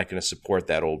we're not going to support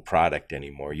that old product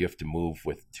anymore. You have to move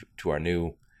to our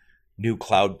new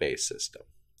cloud-based system.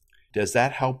 Does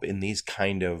that help in these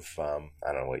kind of,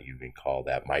 I don't know what you can call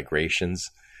that,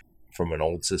 migrations from an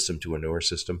old system to a newer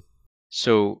system?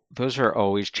 So those are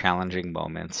always challenging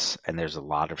moments, and there's a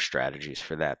lot of strategies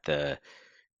for that.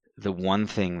 The one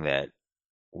thing that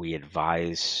we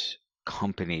advise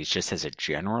companies, just as a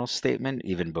general statement,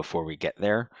 even before we get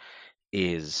there,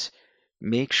 is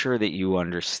make sure that you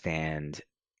understand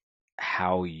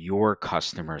how your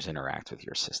customers interact with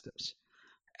your systems.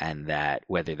 And that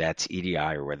whether that's EDI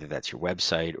or whether that's your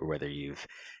website or whether you've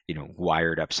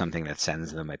wired up something that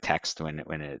sends them a text when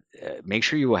it make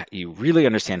sure you really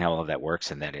understand how all of that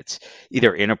works, and that it's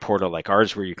either in a portal like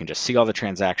ours where you can just see all the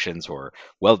transactions, or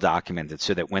well documented,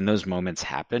 so that when those moments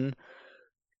happen,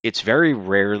 it's very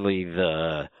rarely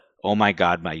the, oh my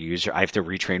God, I have to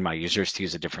retrain my users to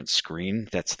use a different screen.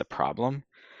 That's the problem.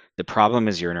 The problem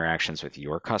is your interactions with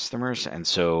your customers. And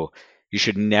so you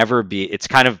should never be, it's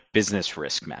kind of business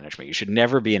risk management. You should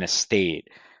never be in a state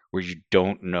where you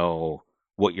don't know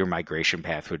what your migration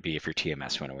path would be if your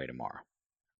TMS went away tomorrow,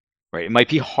 right? It might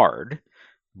be hard,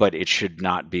 but it should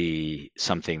not be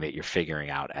something that you're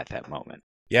figuring out at that moment.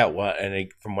 Yeah, well,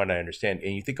 from what I understand,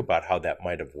 and you think about how that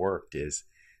might have worked, is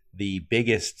the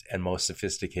biggest and most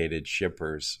sophisticated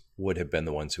shippers would have been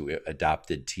the ones who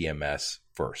adopted TMS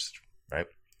first, right?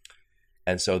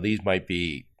 And so these might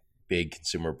be big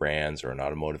consumer brands or an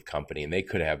automotive company, and they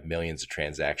could have millions of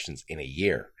transactions in a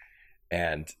year.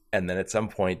 And then at some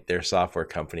point, their software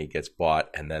company gets bought,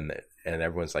 and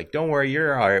everyone's like, "Don't worry,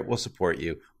 you're all right. We'll support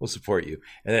you. We'll support you."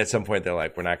 And then at some point, they're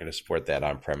like, "We're not going to support that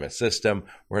on-premise system.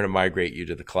 We're going to migrate you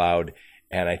to the cloud."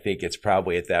 And I think it's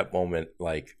probably at that moment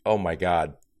like, "Oh my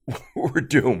God, we're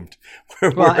doomed."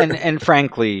 Well, and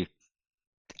frankly,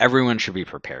 everyone should be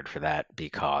prepared for that,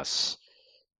 because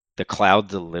the cloud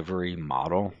delivery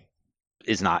model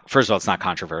is not, first of all, it's not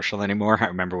controversial anymore. I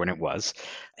remember when it was.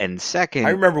 And second, I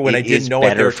remember when I didn't know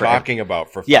what they were talking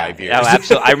about for 5 years. Yeah,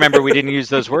 absolutely. I remember we didn't use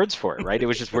those words for it, right? It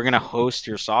was just, we're going to host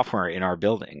your software in our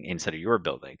building instead of your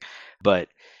building. But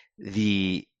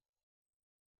it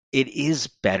is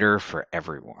better for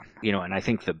everyone, and I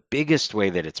think the biggest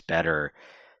way that it's better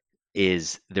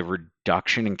is the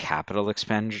reduction in capital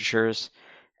expenditures.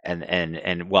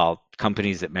 And while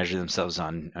companies that measure themselves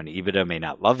on EBITDA may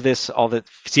not love this, all the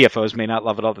CFOs may not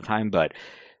love it all the time, but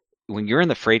when you're in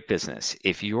the freight business,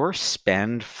 if your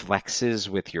spend flexes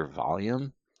with your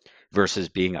volume versus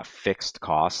being a fixed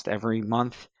cost every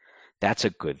month, that's a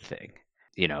good thing.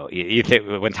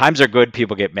 When times are good,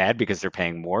 people get mad because they're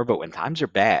paying more, but when times are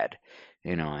bad,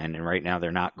 and right now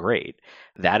they're not great,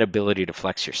 that ability to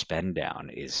flex your spend down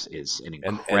is an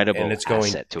incredible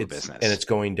asset to a business. And it's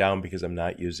going down because I'm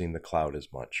not using the cloud as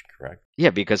much, correct? Yeah,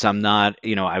 because I'm not,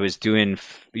 I was doing,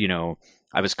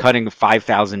 I was cutting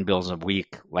 5,000 bills a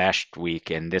week last week,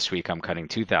 and this week I'm cutting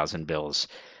 2,000 bills.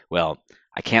 Well,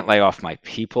 I can't lay off my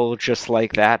people just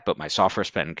like that, but my software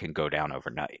spend can go down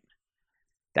overnight.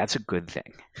 That's a good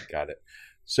thing. Got it.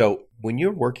 So when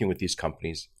you're working with these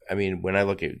companies, I mean, when I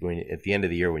look at the end of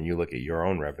the year, when you look at your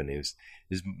own revenues,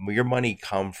 does your money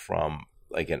come from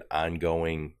like an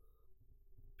ongoing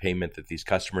payment that these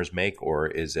customers make, or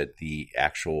is it the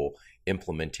actual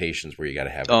implementations where you got to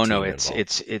have? Oh no,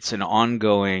 it's an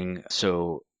ongoing.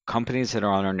 So companies that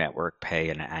are on our network pay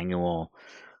an annual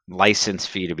license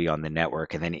fee to be on the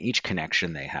network, and then each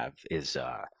connection they have is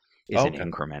an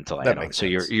incremental add-on. So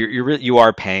you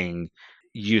are paying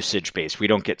usage based. We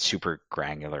don't get super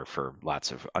granular for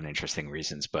lots of uninteresting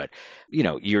reasons, but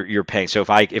you're paying. So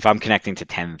if I'm connecting to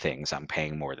 10 things, I'm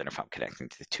paying more than if I'm connecting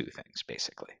to 2 things,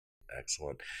 basically.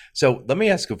 Excellent. So let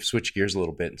me switch gears a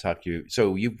little bit and talk to you.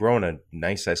 So you've grown a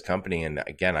nice sized company, and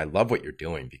again, I love what you're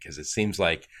doing, because it seems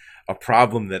like a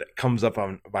problem that comes up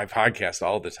on my podcast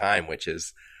all the time, which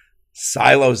is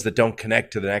silos that don't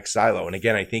connect to the next silo. And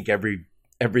again, I think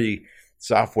every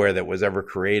software that was ever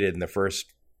created in the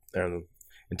first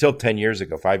until 10 years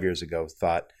ago, 5 years ago,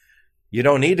 thought, you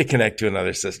don't need to connect to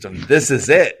another system. This is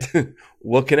it.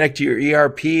 We'll connect to your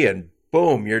ERP and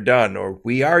boom, you're done. Or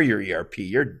we are your ERP.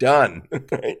 You're done.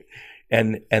 Right?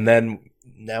 And then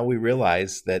now we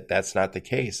realize that that's not the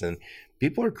case. And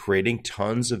people are creating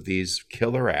tons of these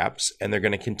killer apps, and they're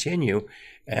going to continue,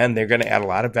 and they're going to add a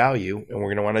lot of value, and we're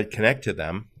going to want to connect to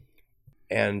them.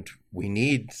 And we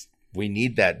need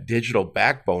that digital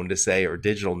backbone to say, or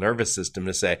digital nervous system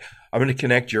to say, I'm going to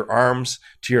connect your arms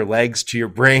to your legs to your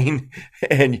brain,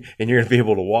 and you're going to be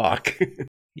able to walk.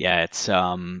 Yeah, it's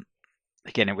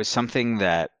again, it was something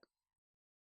that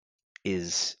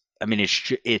is, I mean,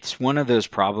 it's one of those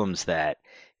problems that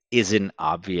isn't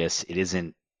obvious. It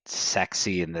isn't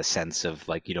sexy in the sense of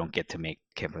like you don't get to make,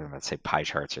 let's say pie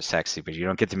charts are sexy, but you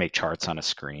don't get to make charts on a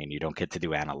screen. You don't get to do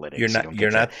analytics.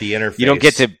 You're not the interface. You don't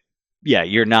get to, yeah,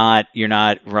 you're not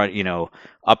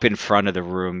up in front of the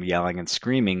room yelling and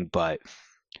screaming, but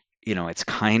it's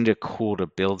kind of cool to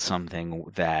build something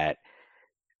that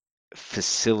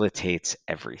facilitates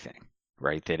everything,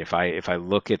 right? That if I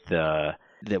look at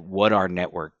that what our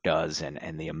network does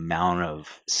and the amount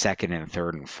of second and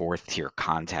third and fourth tier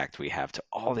contact we have to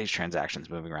all these transactions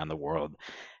moving around the world,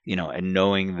 and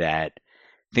knowing that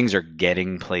things are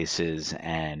getting places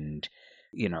and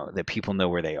that people know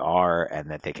where they are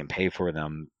and that they can pay for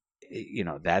them,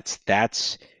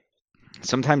 that's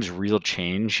sometimes real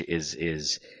change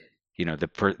is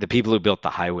the people who built the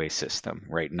highway system,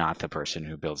 right? Not the person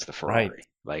who builds the Ferrari.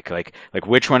 Right. Like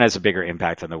which one has a bigger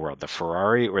impact on the world, the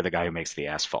Ferrari or the guy who makes the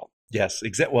asphalt? Yes,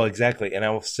 exactly. And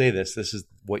I will say this is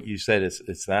what you said.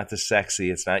 It's not the sexy.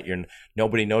 It's not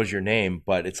nobody knows your name,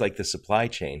 but it's like the supply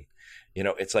chain.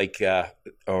 It's like,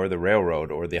 or the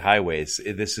railroad or the highways.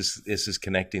 This is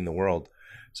connecting the world.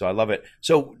 So I love it.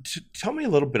 So tell me a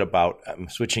little bit about, I'm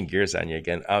switching gears on you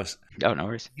again. Oh, no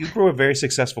worries. You grew a very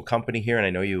successful company here, and I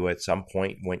know you at some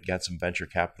point got some venture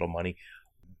capital money.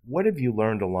 What have you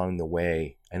learned along the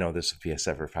way? I know this would be a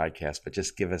separate podcast, but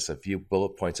just give us a few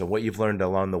bullet points on what you've learned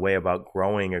along the way about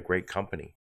growing a great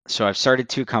company. So I've started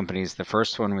 2 companies. The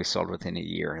first one we sold within a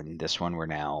year, and this one we're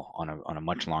now on a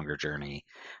much longer journey.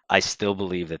 I still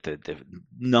believe that the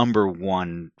number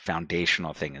one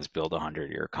foundational thing is build a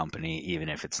 100-year company, even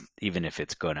if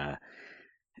it's gonna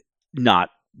not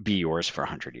be yours for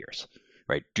 100 years,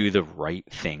 right? Do the right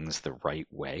things the right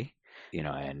way.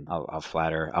 And I'll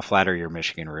flatter your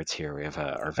Michigan roots here. We have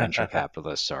our venture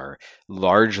capitalists are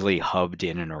largely hubbed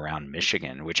in and around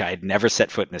Michigan, which I had never set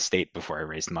foot in the state before I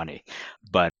raised money.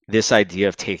 But this idea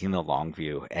of taking the long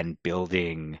view and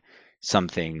building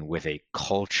something with a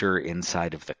culture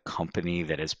inside of the company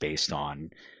that is based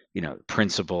on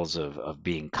principles of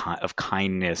being of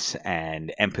kindness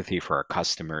and empathy for our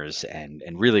customers and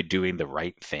really doing the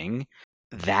right thing.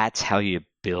 That's how you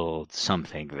build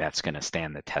something that's going to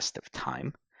stand the test of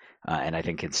time. And I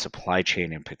think in supply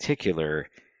chain in particular,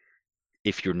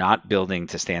 if you're not building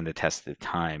to stand the test of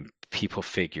time, people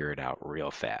figure it out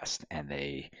real fast, and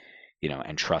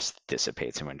and trust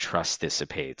dissipates. And when trust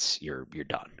dissipates, you're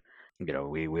done.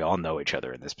 We all know each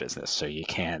other in this business, so you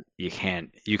can't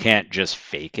just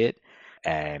fake it.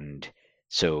 And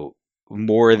so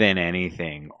more than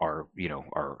anything, our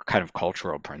kind of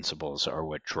cultural principles are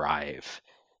what drive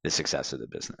the success of the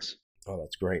business. Oh,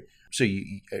 that's great. So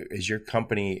is your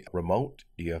company remote?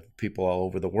 Do you have people all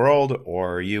over the world,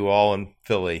 or are you all in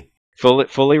Philly?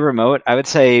 Fully remote. I would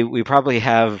say we probably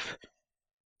have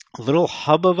a little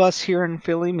hub of us here in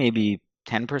Philly, maybe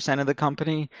 10% of the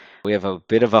company. We have a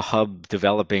bit of a hub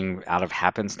developing out of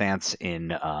happenstance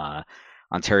in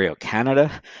Ontario, Canada.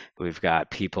 We've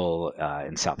got people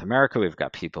in South America. We've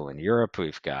got people in Europe.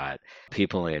 We've got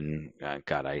people in,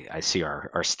 I see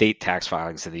our state tax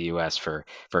filings in the U.S. for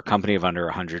a company of under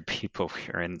 100 people.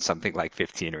 We're in something like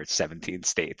 15 or 17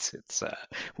 states. It's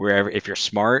wherever, if you're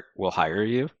smart, we'll hire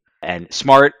you. And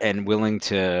smart and willing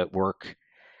to work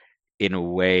in a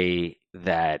way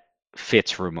that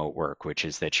fits remote work, which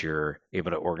is that you're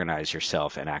able to organize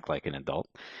yourself and act like an adult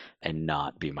and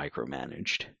not be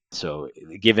micromanaged. So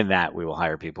given that, we will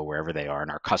hire people wherever they are. And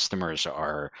our customers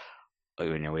are,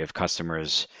 we have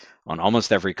customers on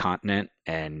almost every continent,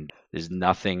 and there's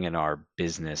nothing in our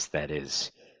business that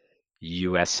is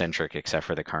US centric except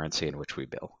for the currency in which we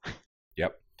bill.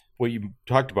 Yep. Well, you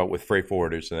talked about with freight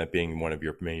forwarders and that being one of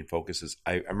your main focuses.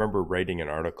 I remember writing an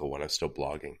article when I was still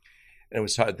blogging, and it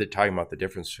was talking about the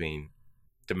difference between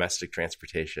domestic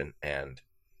transportation and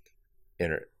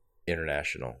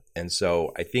international. And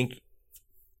so I think,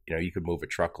 you could move a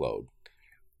truckload.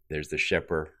 There's the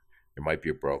shipper, there might be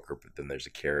a broker, but then there's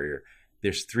a carrier.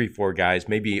 There's 3-4 guys,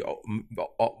 maybe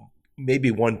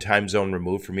one time zone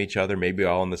removed from each other, maybe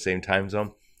all in the same time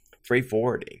zone. Freight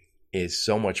forwarding is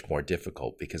so much more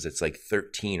difficult because it's like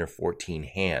 13 or 14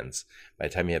 hands. By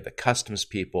the time you have the customs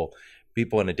people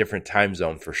in a different time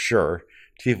zone for sure,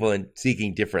 people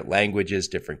seeking different languages,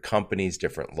 different companies,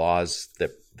 different laws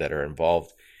that are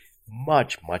involved,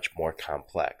 much, much more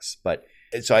complex. But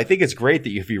so I think it's great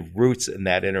that you have your roots in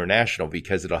that international,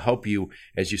 because it'll help you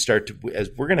as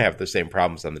we're going to have the same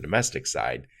problems on the domestic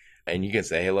side. And you can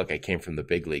say, hey, look, I came from the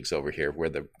big leagues over here where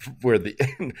the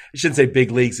I shouldn't say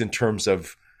big leagues in terms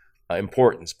of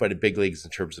importance, but big leagues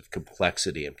in terms of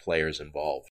complexity and players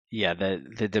involved. Yeah,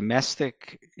 the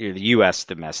domestic, the U.S.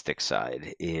 domestic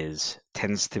side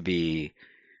tends to be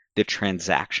the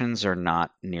transactions are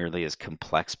not nearly as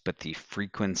complex, but the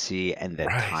frequency and the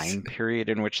Right. time period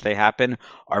in which they happen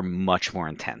are much more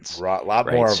intense, A lot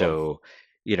right? more of them. So,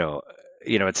 you know,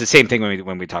 it's the same thing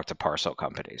when we talk to parcel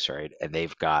companies, right? And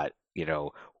they've got,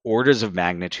 orders of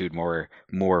magnitude more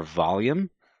volume,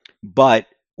 but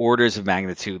orders of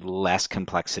magnitude less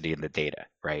complexity in the data,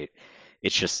 right?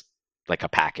 It's just like a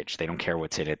package. They don't care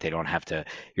what's in it. They don't have to.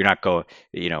 You're not go.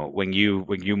 When you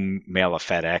mail a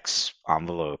FedEx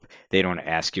envelope, they don't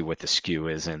ask you what the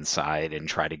SKU is inside and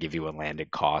try to give you a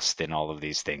landed cost and all of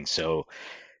these things. So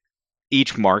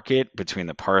each market between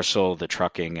the parcel, the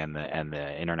trucking, and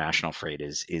the international freight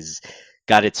is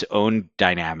got its own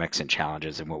dynamics and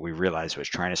challenges. And what we realized was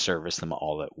trying to service them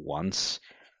all at once.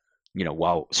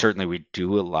 While certainly we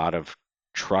do a lot of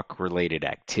truck related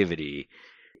activity,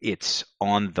 it's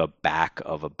on the back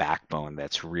of a backbone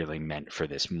that's really meant for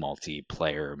this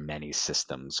multiplayer, many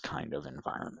systems kind of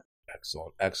environment.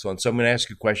 Excellent. Excellent. So I'm going to ask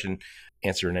you a question,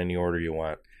 answer in any order you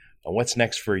want. What's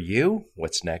next for you?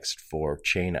 What's next for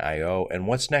Chain.io? And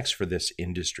what's next for this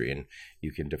industry? And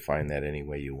you can define that any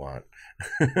way you want.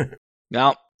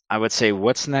 Now, I would say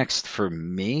what's next for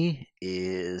me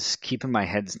is keeping my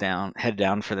head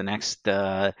down for the next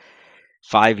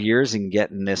 5 years and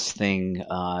getting this thing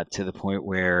to the point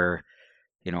where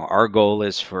our goal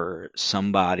is for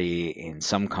somebody in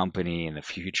some company in the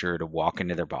future to walk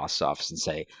into their boss's office and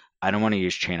say, I don't want to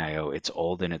use Chain.io. It's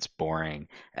old and it's boring.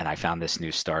 And I found this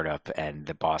new startup, and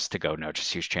the boss to go, no,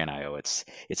 just use Chain.io. It's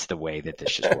the way that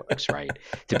this just works, right?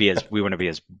 We want to be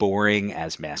as boring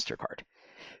as MasterCard,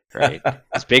 right?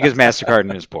 As big as MasterCard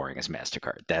and as boring as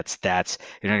MasterCard. That's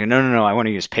no, I want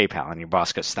to use PayPal, and your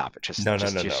boss goes, stop it. Just No.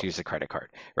 use a credit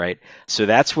card, right? So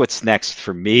that's what's next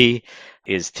for me,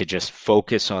 is to just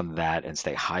focus on that and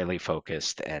stay highly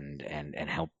focused and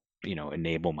help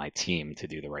enable my team to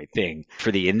do the right thing.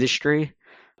 For the industry,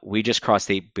 we just crossed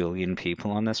 8 billion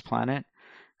people on this planet,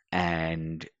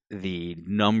 and the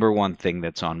number one thing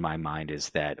that's on my mind is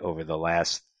that over the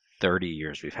last 30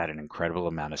 years, we've had an incredible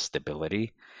amount of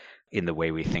stability in the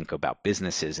way we think about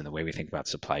businesses and the way we think about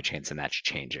supply chains, and that's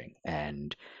changing.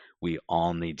 And we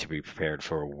all need to be prepared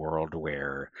for a world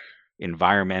where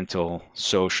environmental,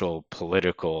 social,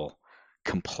 political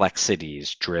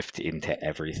complexities drift into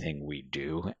everything we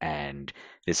do. And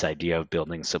this idea of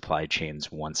building supply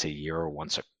chains once a year or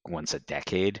once a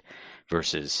decade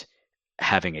versus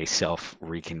having a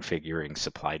self-reconfiguring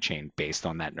supply chain based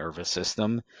on that nervous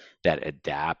system that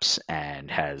adapts and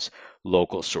has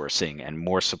local sourcing and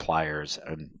more suppliers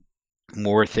and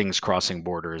more things crossing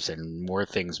borders and more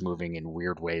things moving in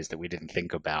weird ways that we didn't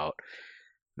think about.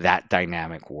 That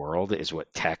dynamic world is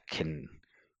what tech can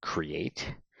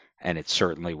create. And it's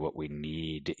certainly what we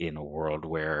need in a world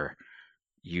where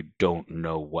you don't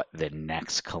know what the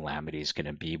next calamity is going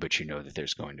to be, but you know that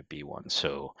there's going to be one.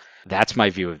 So that's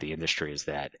my view of the industry, is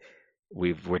that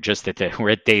we're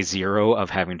at day zero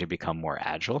of having to become more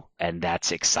agile, and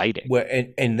that's exciting. Well,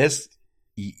 and this,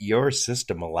 your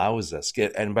system allows us,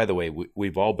 and by the way,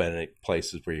 we've all been at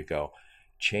places where you go,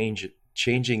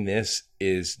 changing this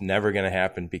is never going to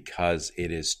happen because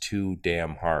it is too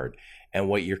damn hard. And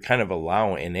what you're kind of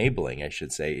enabling, I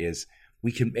should say, is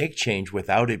we can make change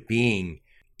without it being,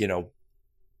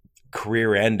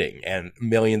 career ending and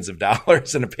millions of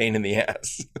dollars and a pain in the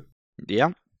ass. Yeah.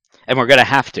 And we're going to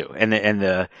have to.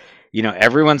 And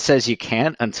everyone says you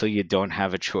can't until you don't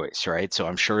have a choice, right? So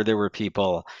I'm sure there were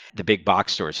people, the big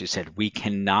box stores, who said, we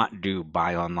cannot do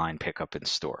buy online, pick up in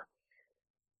store.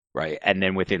 Right. And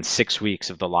then within 6 weeks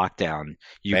of the lockdown,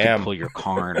 you can pull your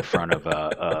car in front of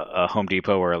a Home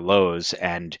Depot or a Lowe's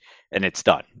and it's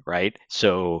done. Right.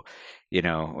 So,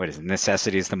 what is it?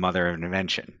 Necessity is the mother of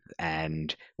invention.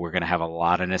 And we're going to have a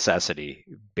lot of necessity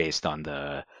based on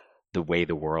the way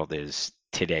the world is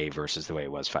today versus the way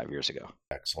it was 5 years ago.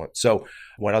 Excellent. So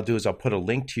what I'll do is I'll put a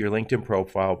link to your LinkedIn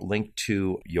profile, link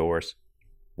to your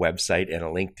website, and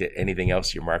a link to anything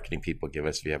else your marketing people give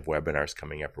us if you have webinars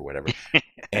coming up or whatever.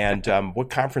 And what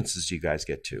conferences do you guys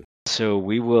get to?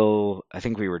 So I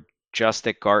think we were just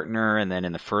at Gartner, and then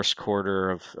in the first quarter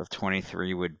of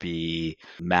 23 would be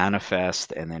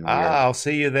Manifest, and then I'll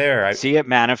see you there. See you at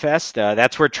Manifest.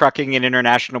 That's where trucking and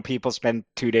international people spend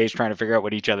 2 days trying to figure out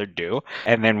what each other do.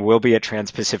 And then we'll be at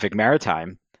Trans-Pacific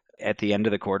Maritime at the end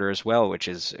of the quarter as well, which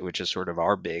is sort of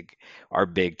our big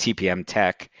TPM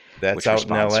Tech. That's which out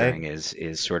we're sponsoring in LA.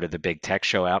 Is sort of the big tech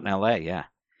show out in LA. Yeah,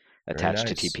 attached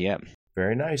to TPM.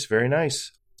 Very nice, very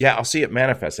nice. Yeah, I'll see you at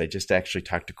Manifest. I just actually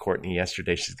talked to Courtney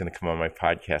yesterday. She's going to come on my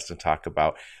podcast and talk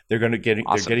about they're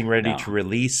getting ready to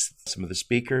release some of the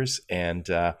speakers, and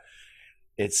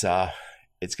it's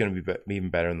it's going to be even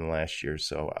better than last year.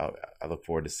 So I look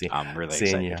forward to seeing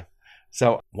excited. you.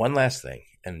 So one last thing,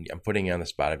 and I'm putting you on the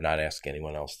spot. I've not asked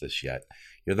anyone else this yet.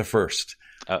 You're the first.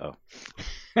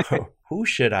 Who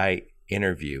should I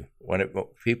interview?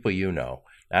 People you know,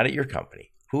 not at your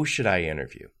company. Who should I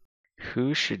interview?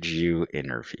 Who should you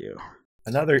interview?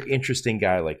 Another interesting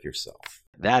guy like yourself.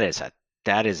 That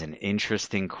is an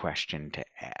interesting question to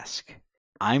ask.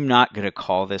 I'm not going to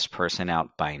call this person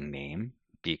out by name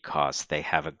because they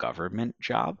have a government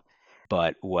job.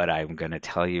 But what I'm going to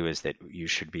tell you is that you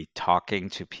should be talking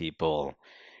to people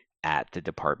at the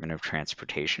Department of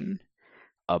Transportation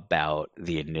about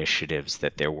the initiatives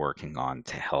that they're working on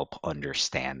to help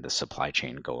understand the supply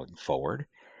chain going forward.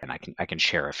 And I can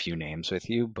share a few names with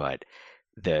you, but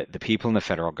the people in the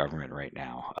federal government right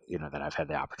now, that I've had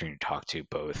the opportunity to talk to,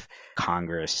 both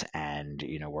Congress and,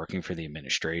 working for the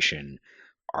administration,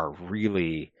 are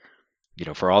really,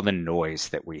 for all the noise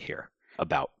that we hear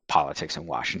about politics in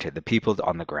Washington, the people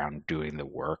on the ground doing the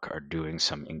work are doing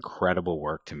some incredible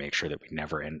work to make sure that we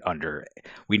never end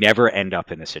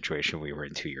up in the situation we were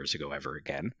in 2 years ago ever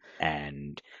again.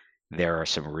 And there are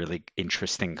some really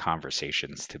interesting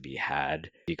conversations to be had,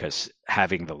 because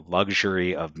having the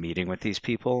luxury of meeting with these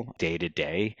people day to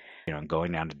day, and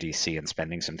going down to DC and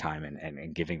spending some time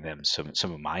and giving them some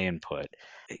of my input,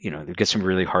 they've got some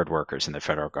really hard workers in the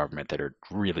federal government that are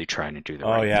really trying to do the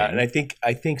right thing. Oh yeah, and I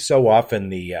think so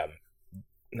often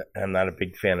I'm not a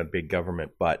big fan of big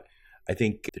government, but I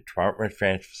think the Department of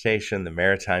Transportation, the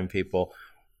maritime people,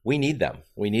 we need them.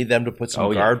 We need them to put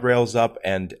some guardrails up.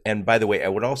 And by the way, I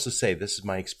would also say, this is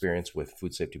my experience with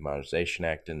Food Safety Modernization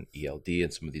Act and ELD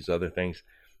and some of these other things.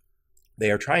 They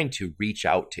are trying to reach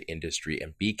out to industry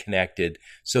and be connected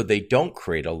so they don't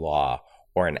create a law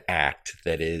or an act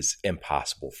that is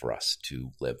impossible for us to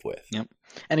live with. Yep.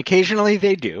 And occasionally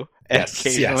they do. And yes,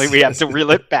 occasionally we have to reel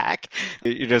it back.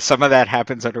 Some of that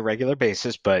happens on a regular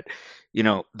basis, but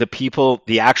the people,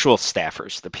 the actual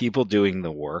staffers, the people doing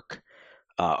the work,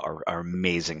 are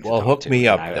amazing. Well, hook me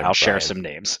up. I'll share some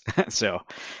names. So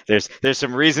there's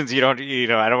some reasons I don't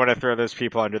want to throw those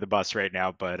people under the bus right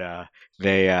now, but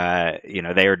they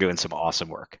are doing some awesome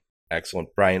work. Excellent,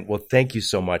 Brian. Well, thank you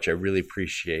so much. I really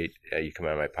appreciate you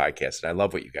coming on my podcast, and I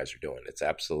love what you guys are doing. It's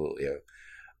absolutely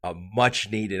a much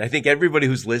needed. I think everybody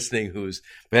who's listening, who's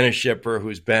been a shipper,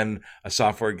 who's been a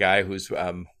software guy, who's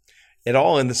it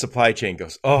all in the supply chain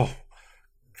goes, oh,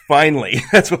 finally,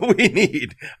 that's what we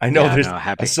need. I know there's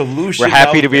a solution. We're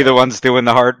happy to be the ones doing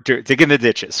the hard, digging the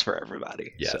ditches for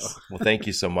everybody. Yes. So. Well, thank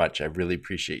you so much. I really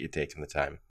appreciate you taking the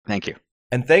time. Thank you.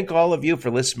 And thank all of you for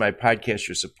listening to my podcast.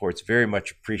 Your support's very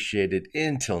much appreciated.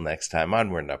 Until next time,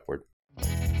 onward and upward.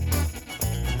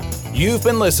 You've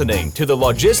been listening to the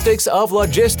Logistics of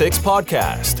Logistics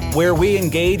podcast, where we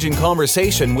engage in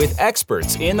conversation with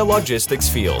experts in the logistics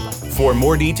field. For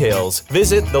more details,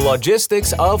 visit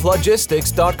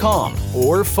thelogisticsoflogistics.com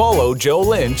or follow Joe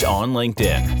Lynch on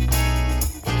LinkedIn.